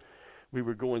 We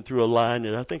were going through a line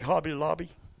at, I think, Hobby Lobby,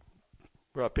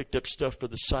 where I picked up stuff for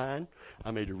the sign.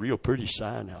 I made a real pretty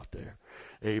sign out there.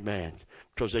 Amen.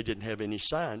 Because they didn't have any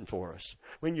sign for us.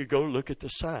 When you go look at the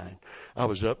sign, I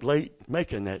was up late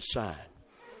making that sign.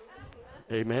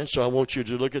 Amen. So I want you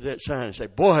to look at that sign and say,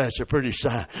 boy, that's a pretty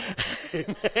sign.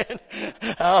 Amen.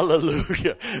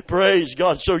 Hallelujah. Praise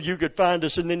God. So you could find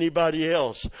us in anybody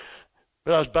else.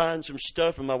 But I was buying some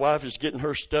stuff, and my wife is getting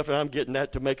her stuff, and I'm getting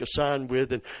that to make a sign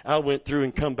with. And I went through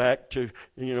and come back to,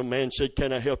 man said,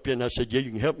 can I help you? And I said, yeah, you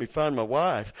can help me find my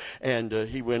wife. And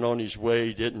he went on his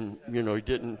way.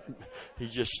 He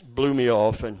just blew me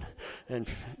off and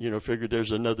figured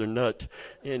there's another nut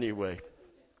anyway.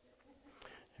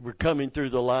 We're coming through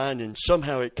the line, and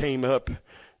somehow it came up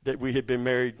that we had been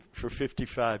married for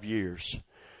 55 years.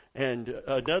 And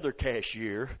another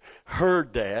cashier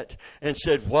heard that and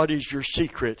said, what is your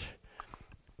secret?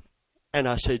 And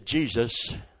I said,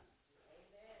 Jesus.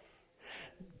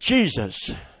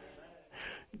 Jesus.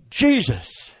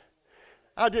 Jesus.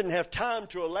 I didn't have time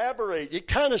to elaborate. It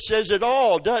kind of says it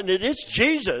all, doesn't it? It's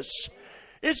Jesus.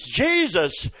 It's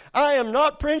Jesus. I am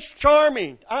not Prince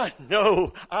Charming. I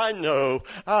know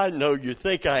you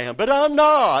think I am, but I'm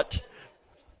not.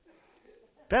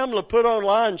 Pamela put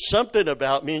online something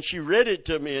about me, and she read it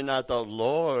to me, and I thought,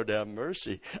 Lord have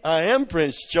mercy. I am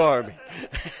Prince Charming.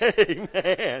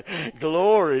 Amen.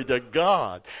 Glory to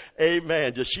God.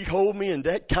 Amen. Does she hold me in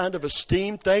that kind of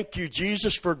esteem? Thank you,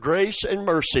 Jesus, for grace and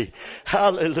mercy.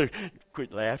 Hallelujah.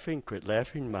 Quit laughing,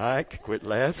 Mike. Quit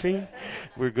laughing.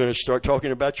 We're going to start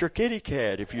talking about your kitty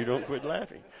cat if you don't quit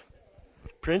laughing.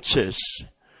 Princess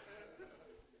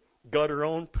got her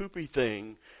own poopy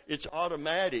thing. It's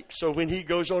automatic. So when he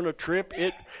goes on a trip,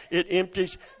 it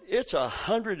empties. It's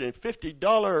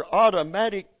 $150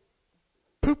 automatic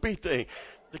poopy thing.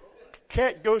 The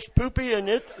cat goes poopy and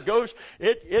it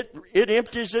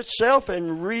empties itself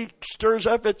and re-stirs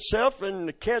up itself, and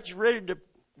the cat's ready to,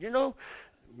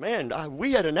 man,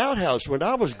 we had an outhouse when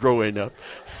I was growing up.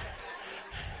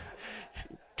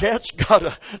 Cat's got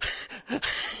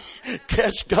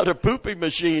a poopy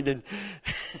machine, and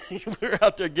we're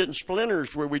out there getting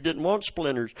splinters where we didn't want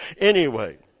splinters.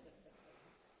 Anyway,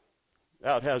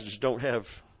 outhouses don't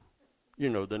have,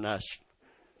 the nice,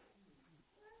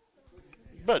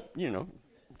 but,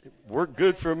 work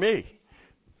good for me.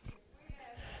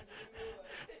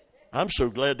 I'm so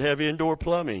glad to have indoor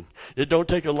plumbing. It don't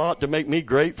take a lot to make me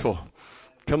grateful.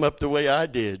 Come up the way I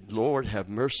did. Lord, have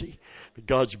mercy. But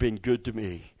God's been good to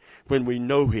me. When we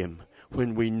know him,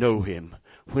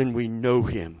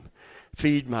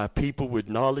 feed my people with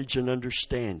knowledge and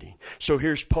understanding. So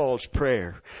here's Paul's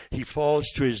prayer. He falls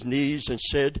to his knees and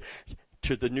said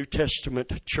to the New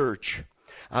Testament church,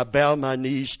 I bow my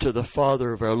knees to the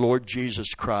Father of our Lord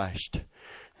Jesus Christ,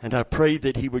 and I pray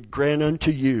that he would grant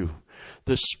unto you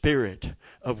the spirit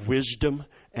of wisdom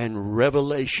and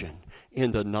revelation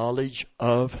in the knowledge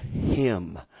of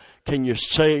him. Can you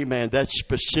say, man, that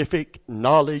specific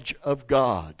knowledge of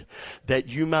God, that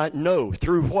you might know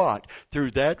through what?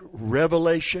 Through that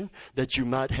revelation, that you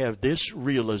might have this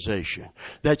realization.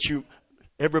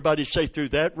 Everybody say, through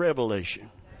that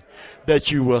revelation,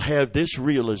 that you will have this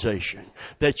realization.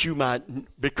 That you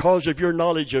might, because of your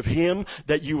knowledge of him,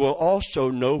 that you will also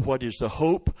know what is the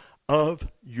hope of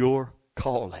your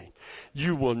calling.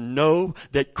 You will know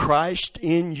that Christ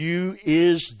in you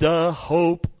is the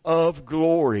hope of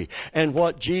glory. And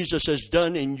what Jesus has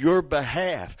done in your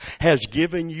behalf has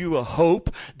given you a hope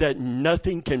that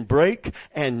nothing can break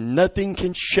and nothing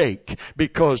can shake,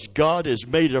 because God has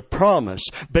made a promise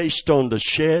based on the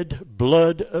shed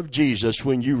blood of Jesus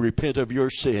when you repent of your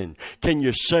sin. Can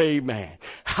you say amen?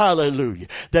 Hallelujah.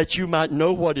 That you might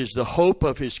know what is the hope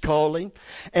of His calling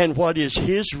and what is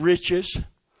His riches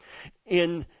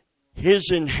in His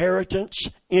inheritance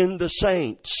in the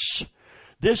saints.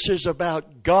 This is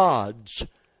about God's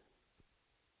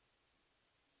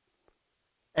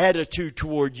attitude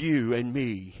toward you and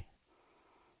me.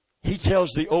 He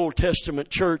tells the Old Testament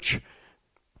church,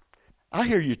 I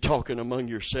hear you talking among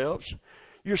yourselves.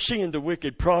 You're seeing the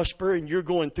wicked prosper and you're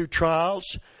going through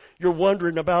trials. You're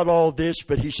wondering about all this,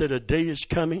 but He said a day is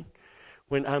coming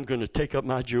when I'm going to take up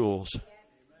my jewels.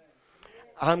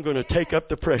 I'm going to take up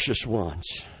the precious ones.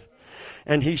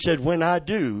 And He said, when I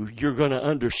do, you're going to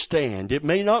understand. It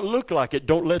may not look like it.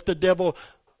 Don't let the devil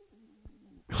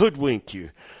hoodwink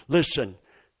you. Listen,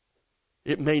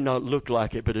 it may not look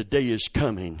like it, but a day is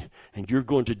coming, and you're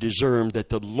going to discern that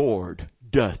the Lord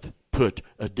doth put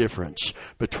a difference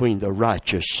between the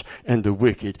righteous and the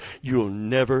wicked. You'll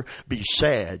never be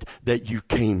sad that you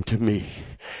came to me.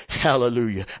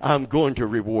 Hallelujah. I'm going to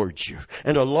reward you.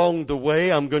 And along the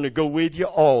way, I'm going to go with you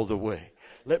all the way.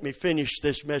 Let me finish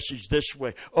this message this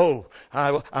way.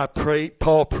 I prayed,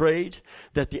 Paul prayed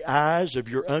that the eyes of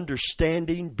your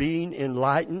understanding being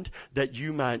enlightened, that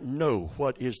you might know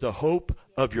what is the hope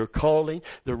of your calling,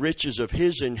 the riches of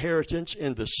His inheritance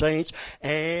in the saints,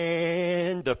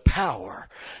 and the power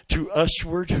to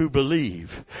usward who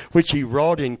believe, which He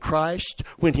wrought in Christ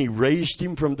when He raised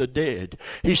Him from the dead.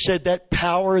 He said that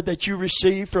power that you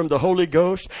receive from the Holy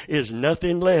Ghost is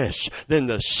nothing less than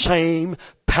the same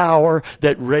power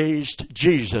that raised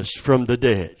Jesus from the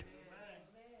dead.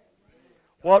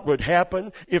 What would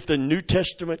happen if the New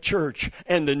Testament church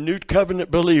and the New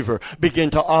Covenant believer begin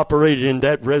to operate in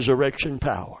that resurrection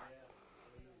power?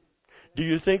 Do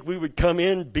you think we would come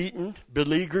in beaten,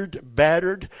 beleaguered,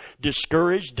 battered,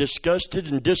 discouraged,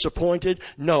 disgusted, and disappointed?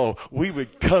 No, we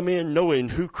would come in knowing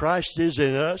who Christ is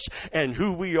in us and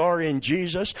who we are in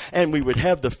Jesus, and we would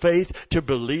have the faith to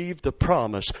believe the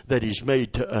promise that He's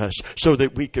made to us so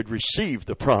that we could receive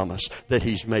the promise that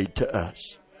He's made to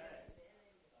us.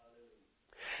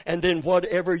 And then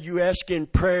whatever you ask in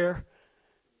prayer,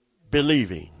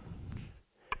 believing.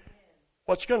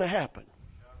 What's going to happen?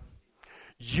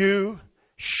 You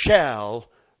shall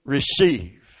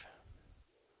receive.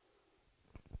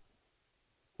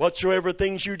 Whatsoever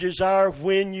things you desire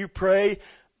when you pray,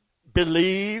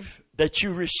 believe that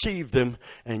you receive them,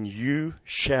 and you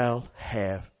shall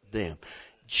have them.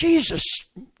 Jesus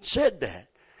said that.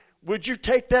 Would you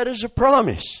take that as a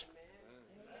promise?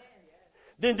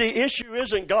 Then the issue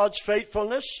isn't God's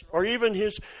faithfulness or even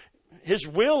His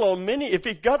will on many. If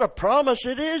He's got a promise,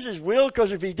 it is His will,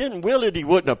 because if He didn't will it, He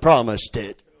wouldn't have promised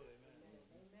it.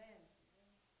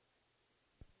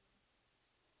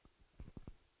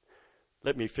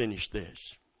 Let me finish this,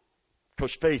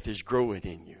 because faith is growing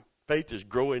in you. Faith is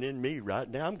growing in me right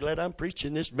now. I'm glad I'm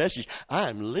preaching this message.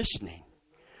 I'm listening.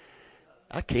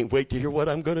 I can't wait to hear what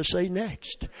I'm going to say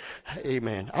next.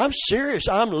 Amen. I'm serious.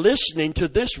 I'm listening to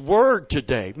this word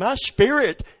today. My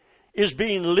spirit is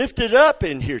being lifted up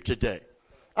in here today.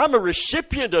 I'm a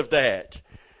recipient of that.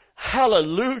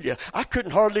 Hallelujah. I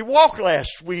couldn't hardly walk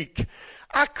last week.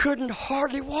 I couldn't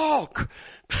hardly walk.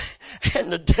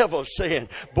 And the devil's saying,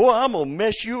 boy, I'm going to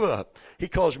mess you up. He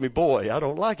calls me boy. I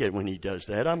don't like it when he does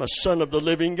that. I'm a son of the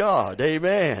living God.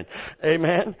 Amen.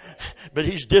 Amen. But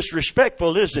he's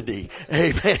disrespectful, isn't he?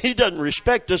 Amen. He doesn't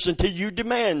respect us until you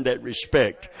demand that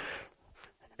respect.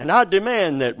 And I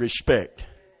demand that respect.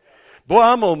 Boy,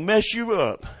 I'm going to mess you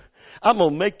up. I'm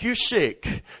going to make you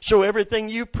sick. So everything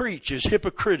you preach is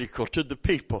hypocritical to the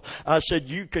people. I said,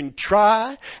 you can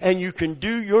try and you can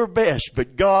do your best,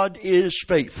 but God is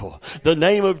faithful. The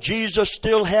name of Jesus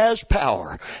still has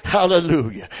power.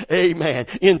 Hallelujah. Amen.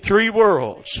 In 3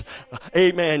 worlds.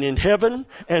 Amen. In heaven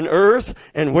and earth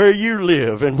and where you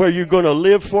live and where you're going to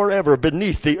live forever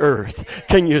beneath the earth.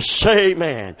 Can you say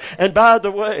amen? And by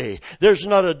the way, there's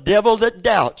not a devil that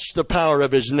doubts the power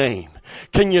of His name.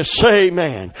 Can you say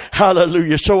amen?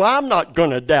 Hallelujah. So I'm not going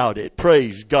to doubt it.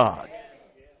 Praise God.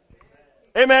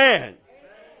 Amen.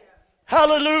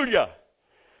 Hallelujah.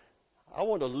 I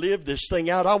want to live this thing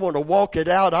out. I want to walk it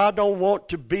out. I don't want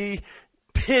to be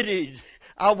pitied.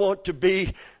 I want to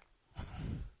be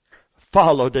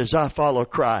followed as I follow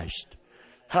Christ.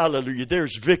 Hallelujah.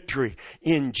 There's victory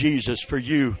in Jesus for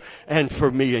you and for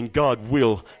me, and God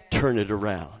will turn it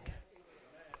around.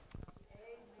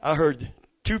 I heard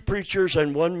 2 preachers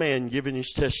and 1 man giving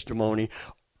his testimony.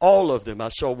 All of them. I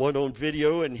saw one on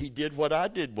video, and he did what I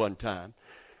did one time.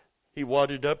 He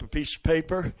wadded up a piece of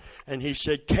paper, and he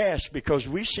said, cast, because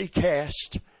we see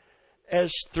cast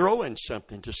as throwing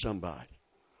something to somebody.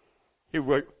 He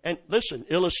wrote, and listen,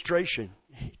 illustration.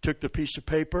 He took the piece of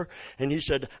paper, and he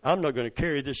said, I'm not going to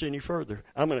carry this any further.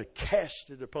 I'm going to cast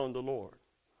it upon the Lord.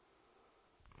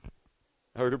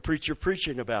 I heard a preacher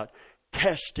preaching about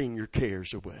casting your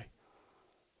cares away.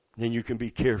 Then you can be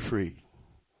carefree.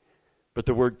 But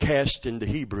the word cast in the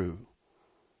Hebrew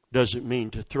doesn't mean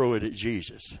to throw it at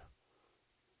Jesus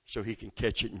so he can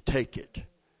catch it and take it.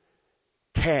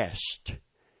 Cast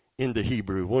in the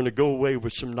Hebrew. Want to go away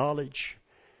with some knowledge?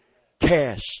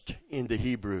 Cast in the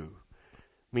Hebrew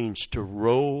means to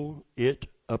roll it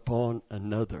upon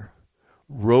another.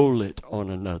 Roll it on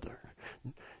another.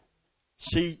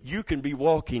 See, you can be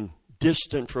walking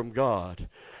distant from God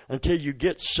until you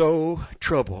get so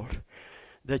troubled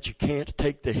that you can't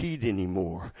take the heat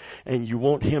anymore, and you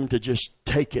want him to just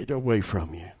take it away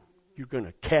from you. You're going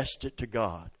to cast it to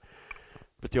God.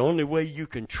 But the only way you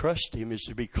can trust him is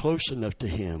to be close enough to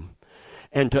him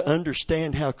and to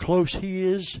understand how close he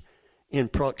is in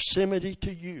proximity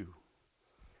to you,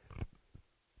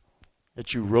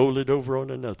 that you roll it over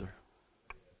on another.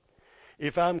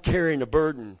 If I'm carrying a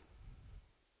burden,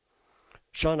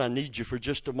 Sean, I need you for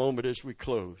just a moment as we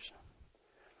close.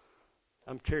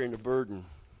 I'm carrying a burden.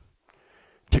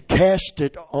 To cast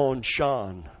it on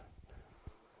Sean,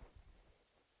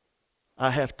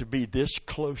 I have to be this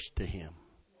close to him,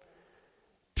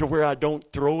 to where I don't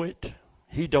throw it.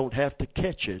 He don't have to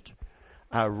catch it.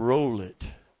 I roll it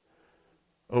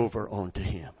over onto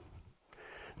him.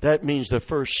 That means the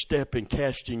first step in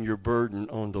casting your burden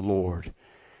on the Lord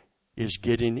is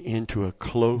getting into a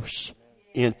close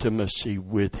intimacy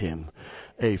with him,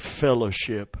 a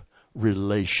fellowship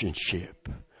relationship.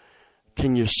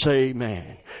 Can you say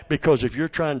amen? Because if you're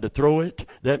trying to throw it,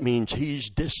 that means he's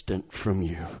distant from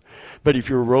you. But if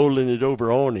you're rolling it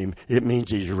over on him, it means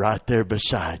he's right there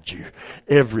beside you.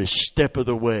 Every step of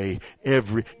the way.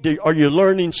 Are you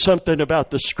learning something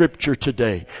about the Scripture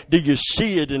today? Do you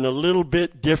see it in a little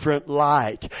bit different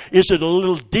light? Is it a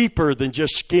little deeper than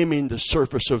just skimming the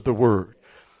surface of the Word?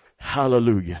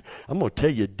 Hallelujah. I'm going to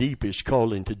tell you, deep is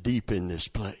calling to deep in this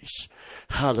place.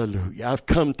 Hallelujah. I've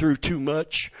come through too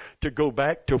much to go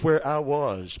back to where I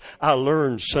was. I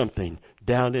learned something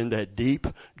down in that deep,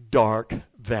 dark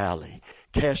valley.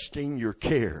 Casting your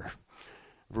care.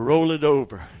 Roll it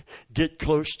over. Get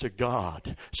close to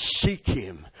God. Seek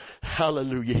him.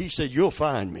 Hallelujah. He said, you'll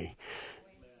find me.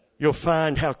 You'll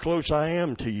find how close I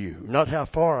am to you, not how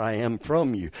far I am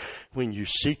from you. When you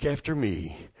seek after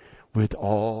me with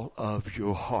all of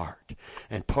your heart.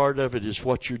 And part of it is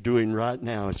what you're doing right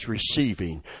now. It's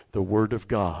receiving the Word of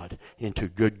God into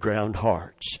good ground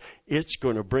hearts. It's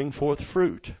going to bring forth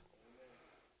fruit.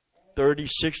 30,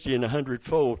 60, and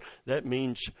 100-fold. That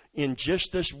means in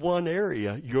just this one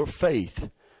area, your faith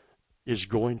is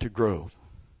going to grow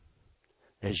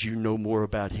as you know more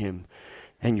about him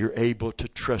and you're able to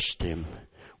trust him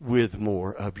with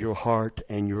more of your heart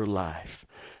and your life.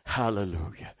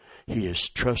 Hallelujah. He is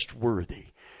trustworthy.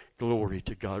 Glory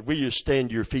to God. Will you stand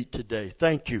to your feet today?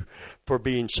 Thank you for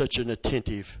being such an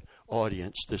attentive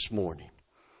audience this morning.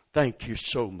 Thank you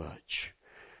so much.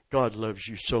 God loves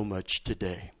you so much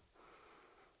today.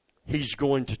 He's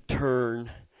going to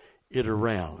turn it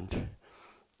around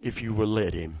if you will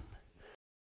let him.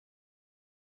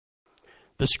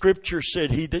 The Scripture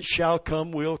said, he that shall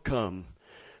come will come.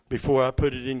 Before I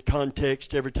put it in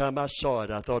context, every time I saw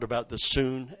it, I thought about the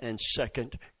soon and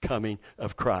second coming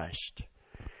of Christ.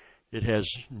 It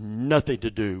has nothing to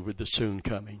do with the soon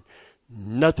coming.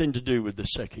 Nothing to do with the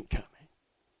second coming.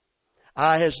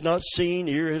 Eye has not seen,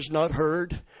 ear has not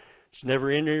heard. It's never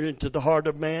entered into the heart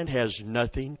of man. Has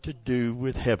nothing to do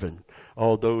with heaven.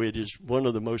 Although it is one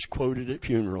of the most quoted at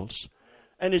funerals.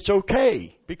 And it's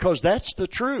okay, because that's the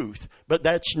truth. But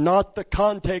that's not the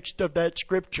context of that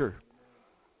Scripture.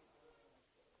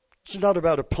 It's not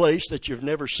about a place that you've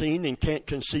never seen and can't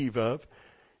conceive of.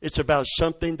 It's about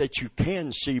something that you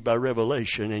can see by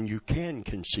revelation and you can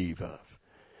conceive of.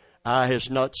 Eye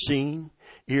has not seen,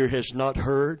 ear has not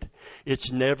heard.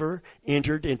 It's never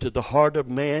entered into the heart of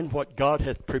man what God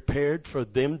hath prepared for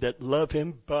them that love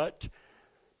him, but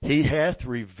he hath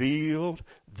revealed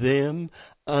them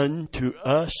unto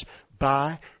us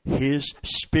by his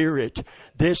Spirit.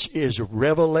 This is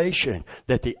revelation,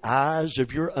 that the eyes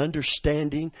of your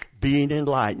understanding being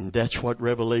enlightened. That's what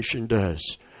revelation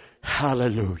does.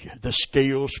 Hallelujah. The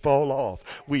scales fall off.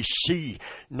 We see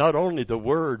not only the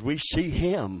Word, we see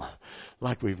him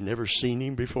like we've never seen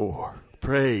him before.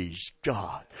 Praise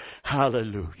God.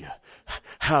 Hallelujah.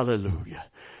 Hallelujah.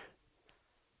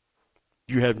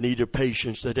 You have need of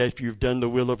patience that after you've done the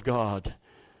will of God,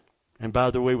 and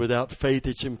by the way, without faith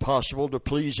it's impossible to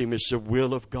please Him. It's the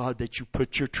will of God that you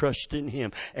put your trust in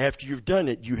Him. After you've done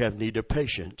it, you have need of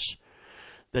patience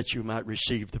that you might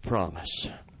receive the promise.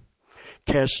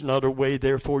 Cast not away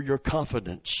therefore your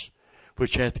confidence,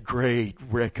 which hath great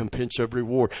recompense of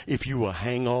reward, if you will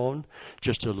hang on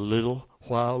just a little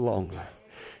while longer.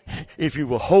 If you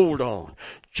will hold on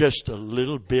just a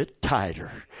little bit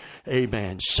tighter.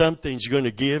 Amen. Something's going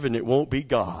to give and it won't be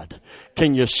God.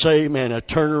 Can you say, man, a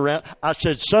turnaround? I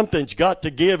said something's got to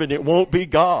give and it won't be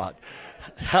God.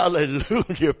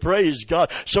 Hallelujah. Praise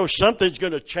God. So something's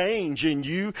going to change in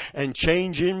you and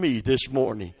change in me this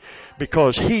morning,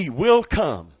 because He will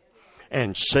come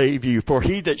and save you. For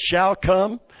He that shall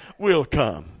come will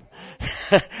come.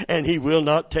 And He will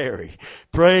not tarry.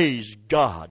 Praise God.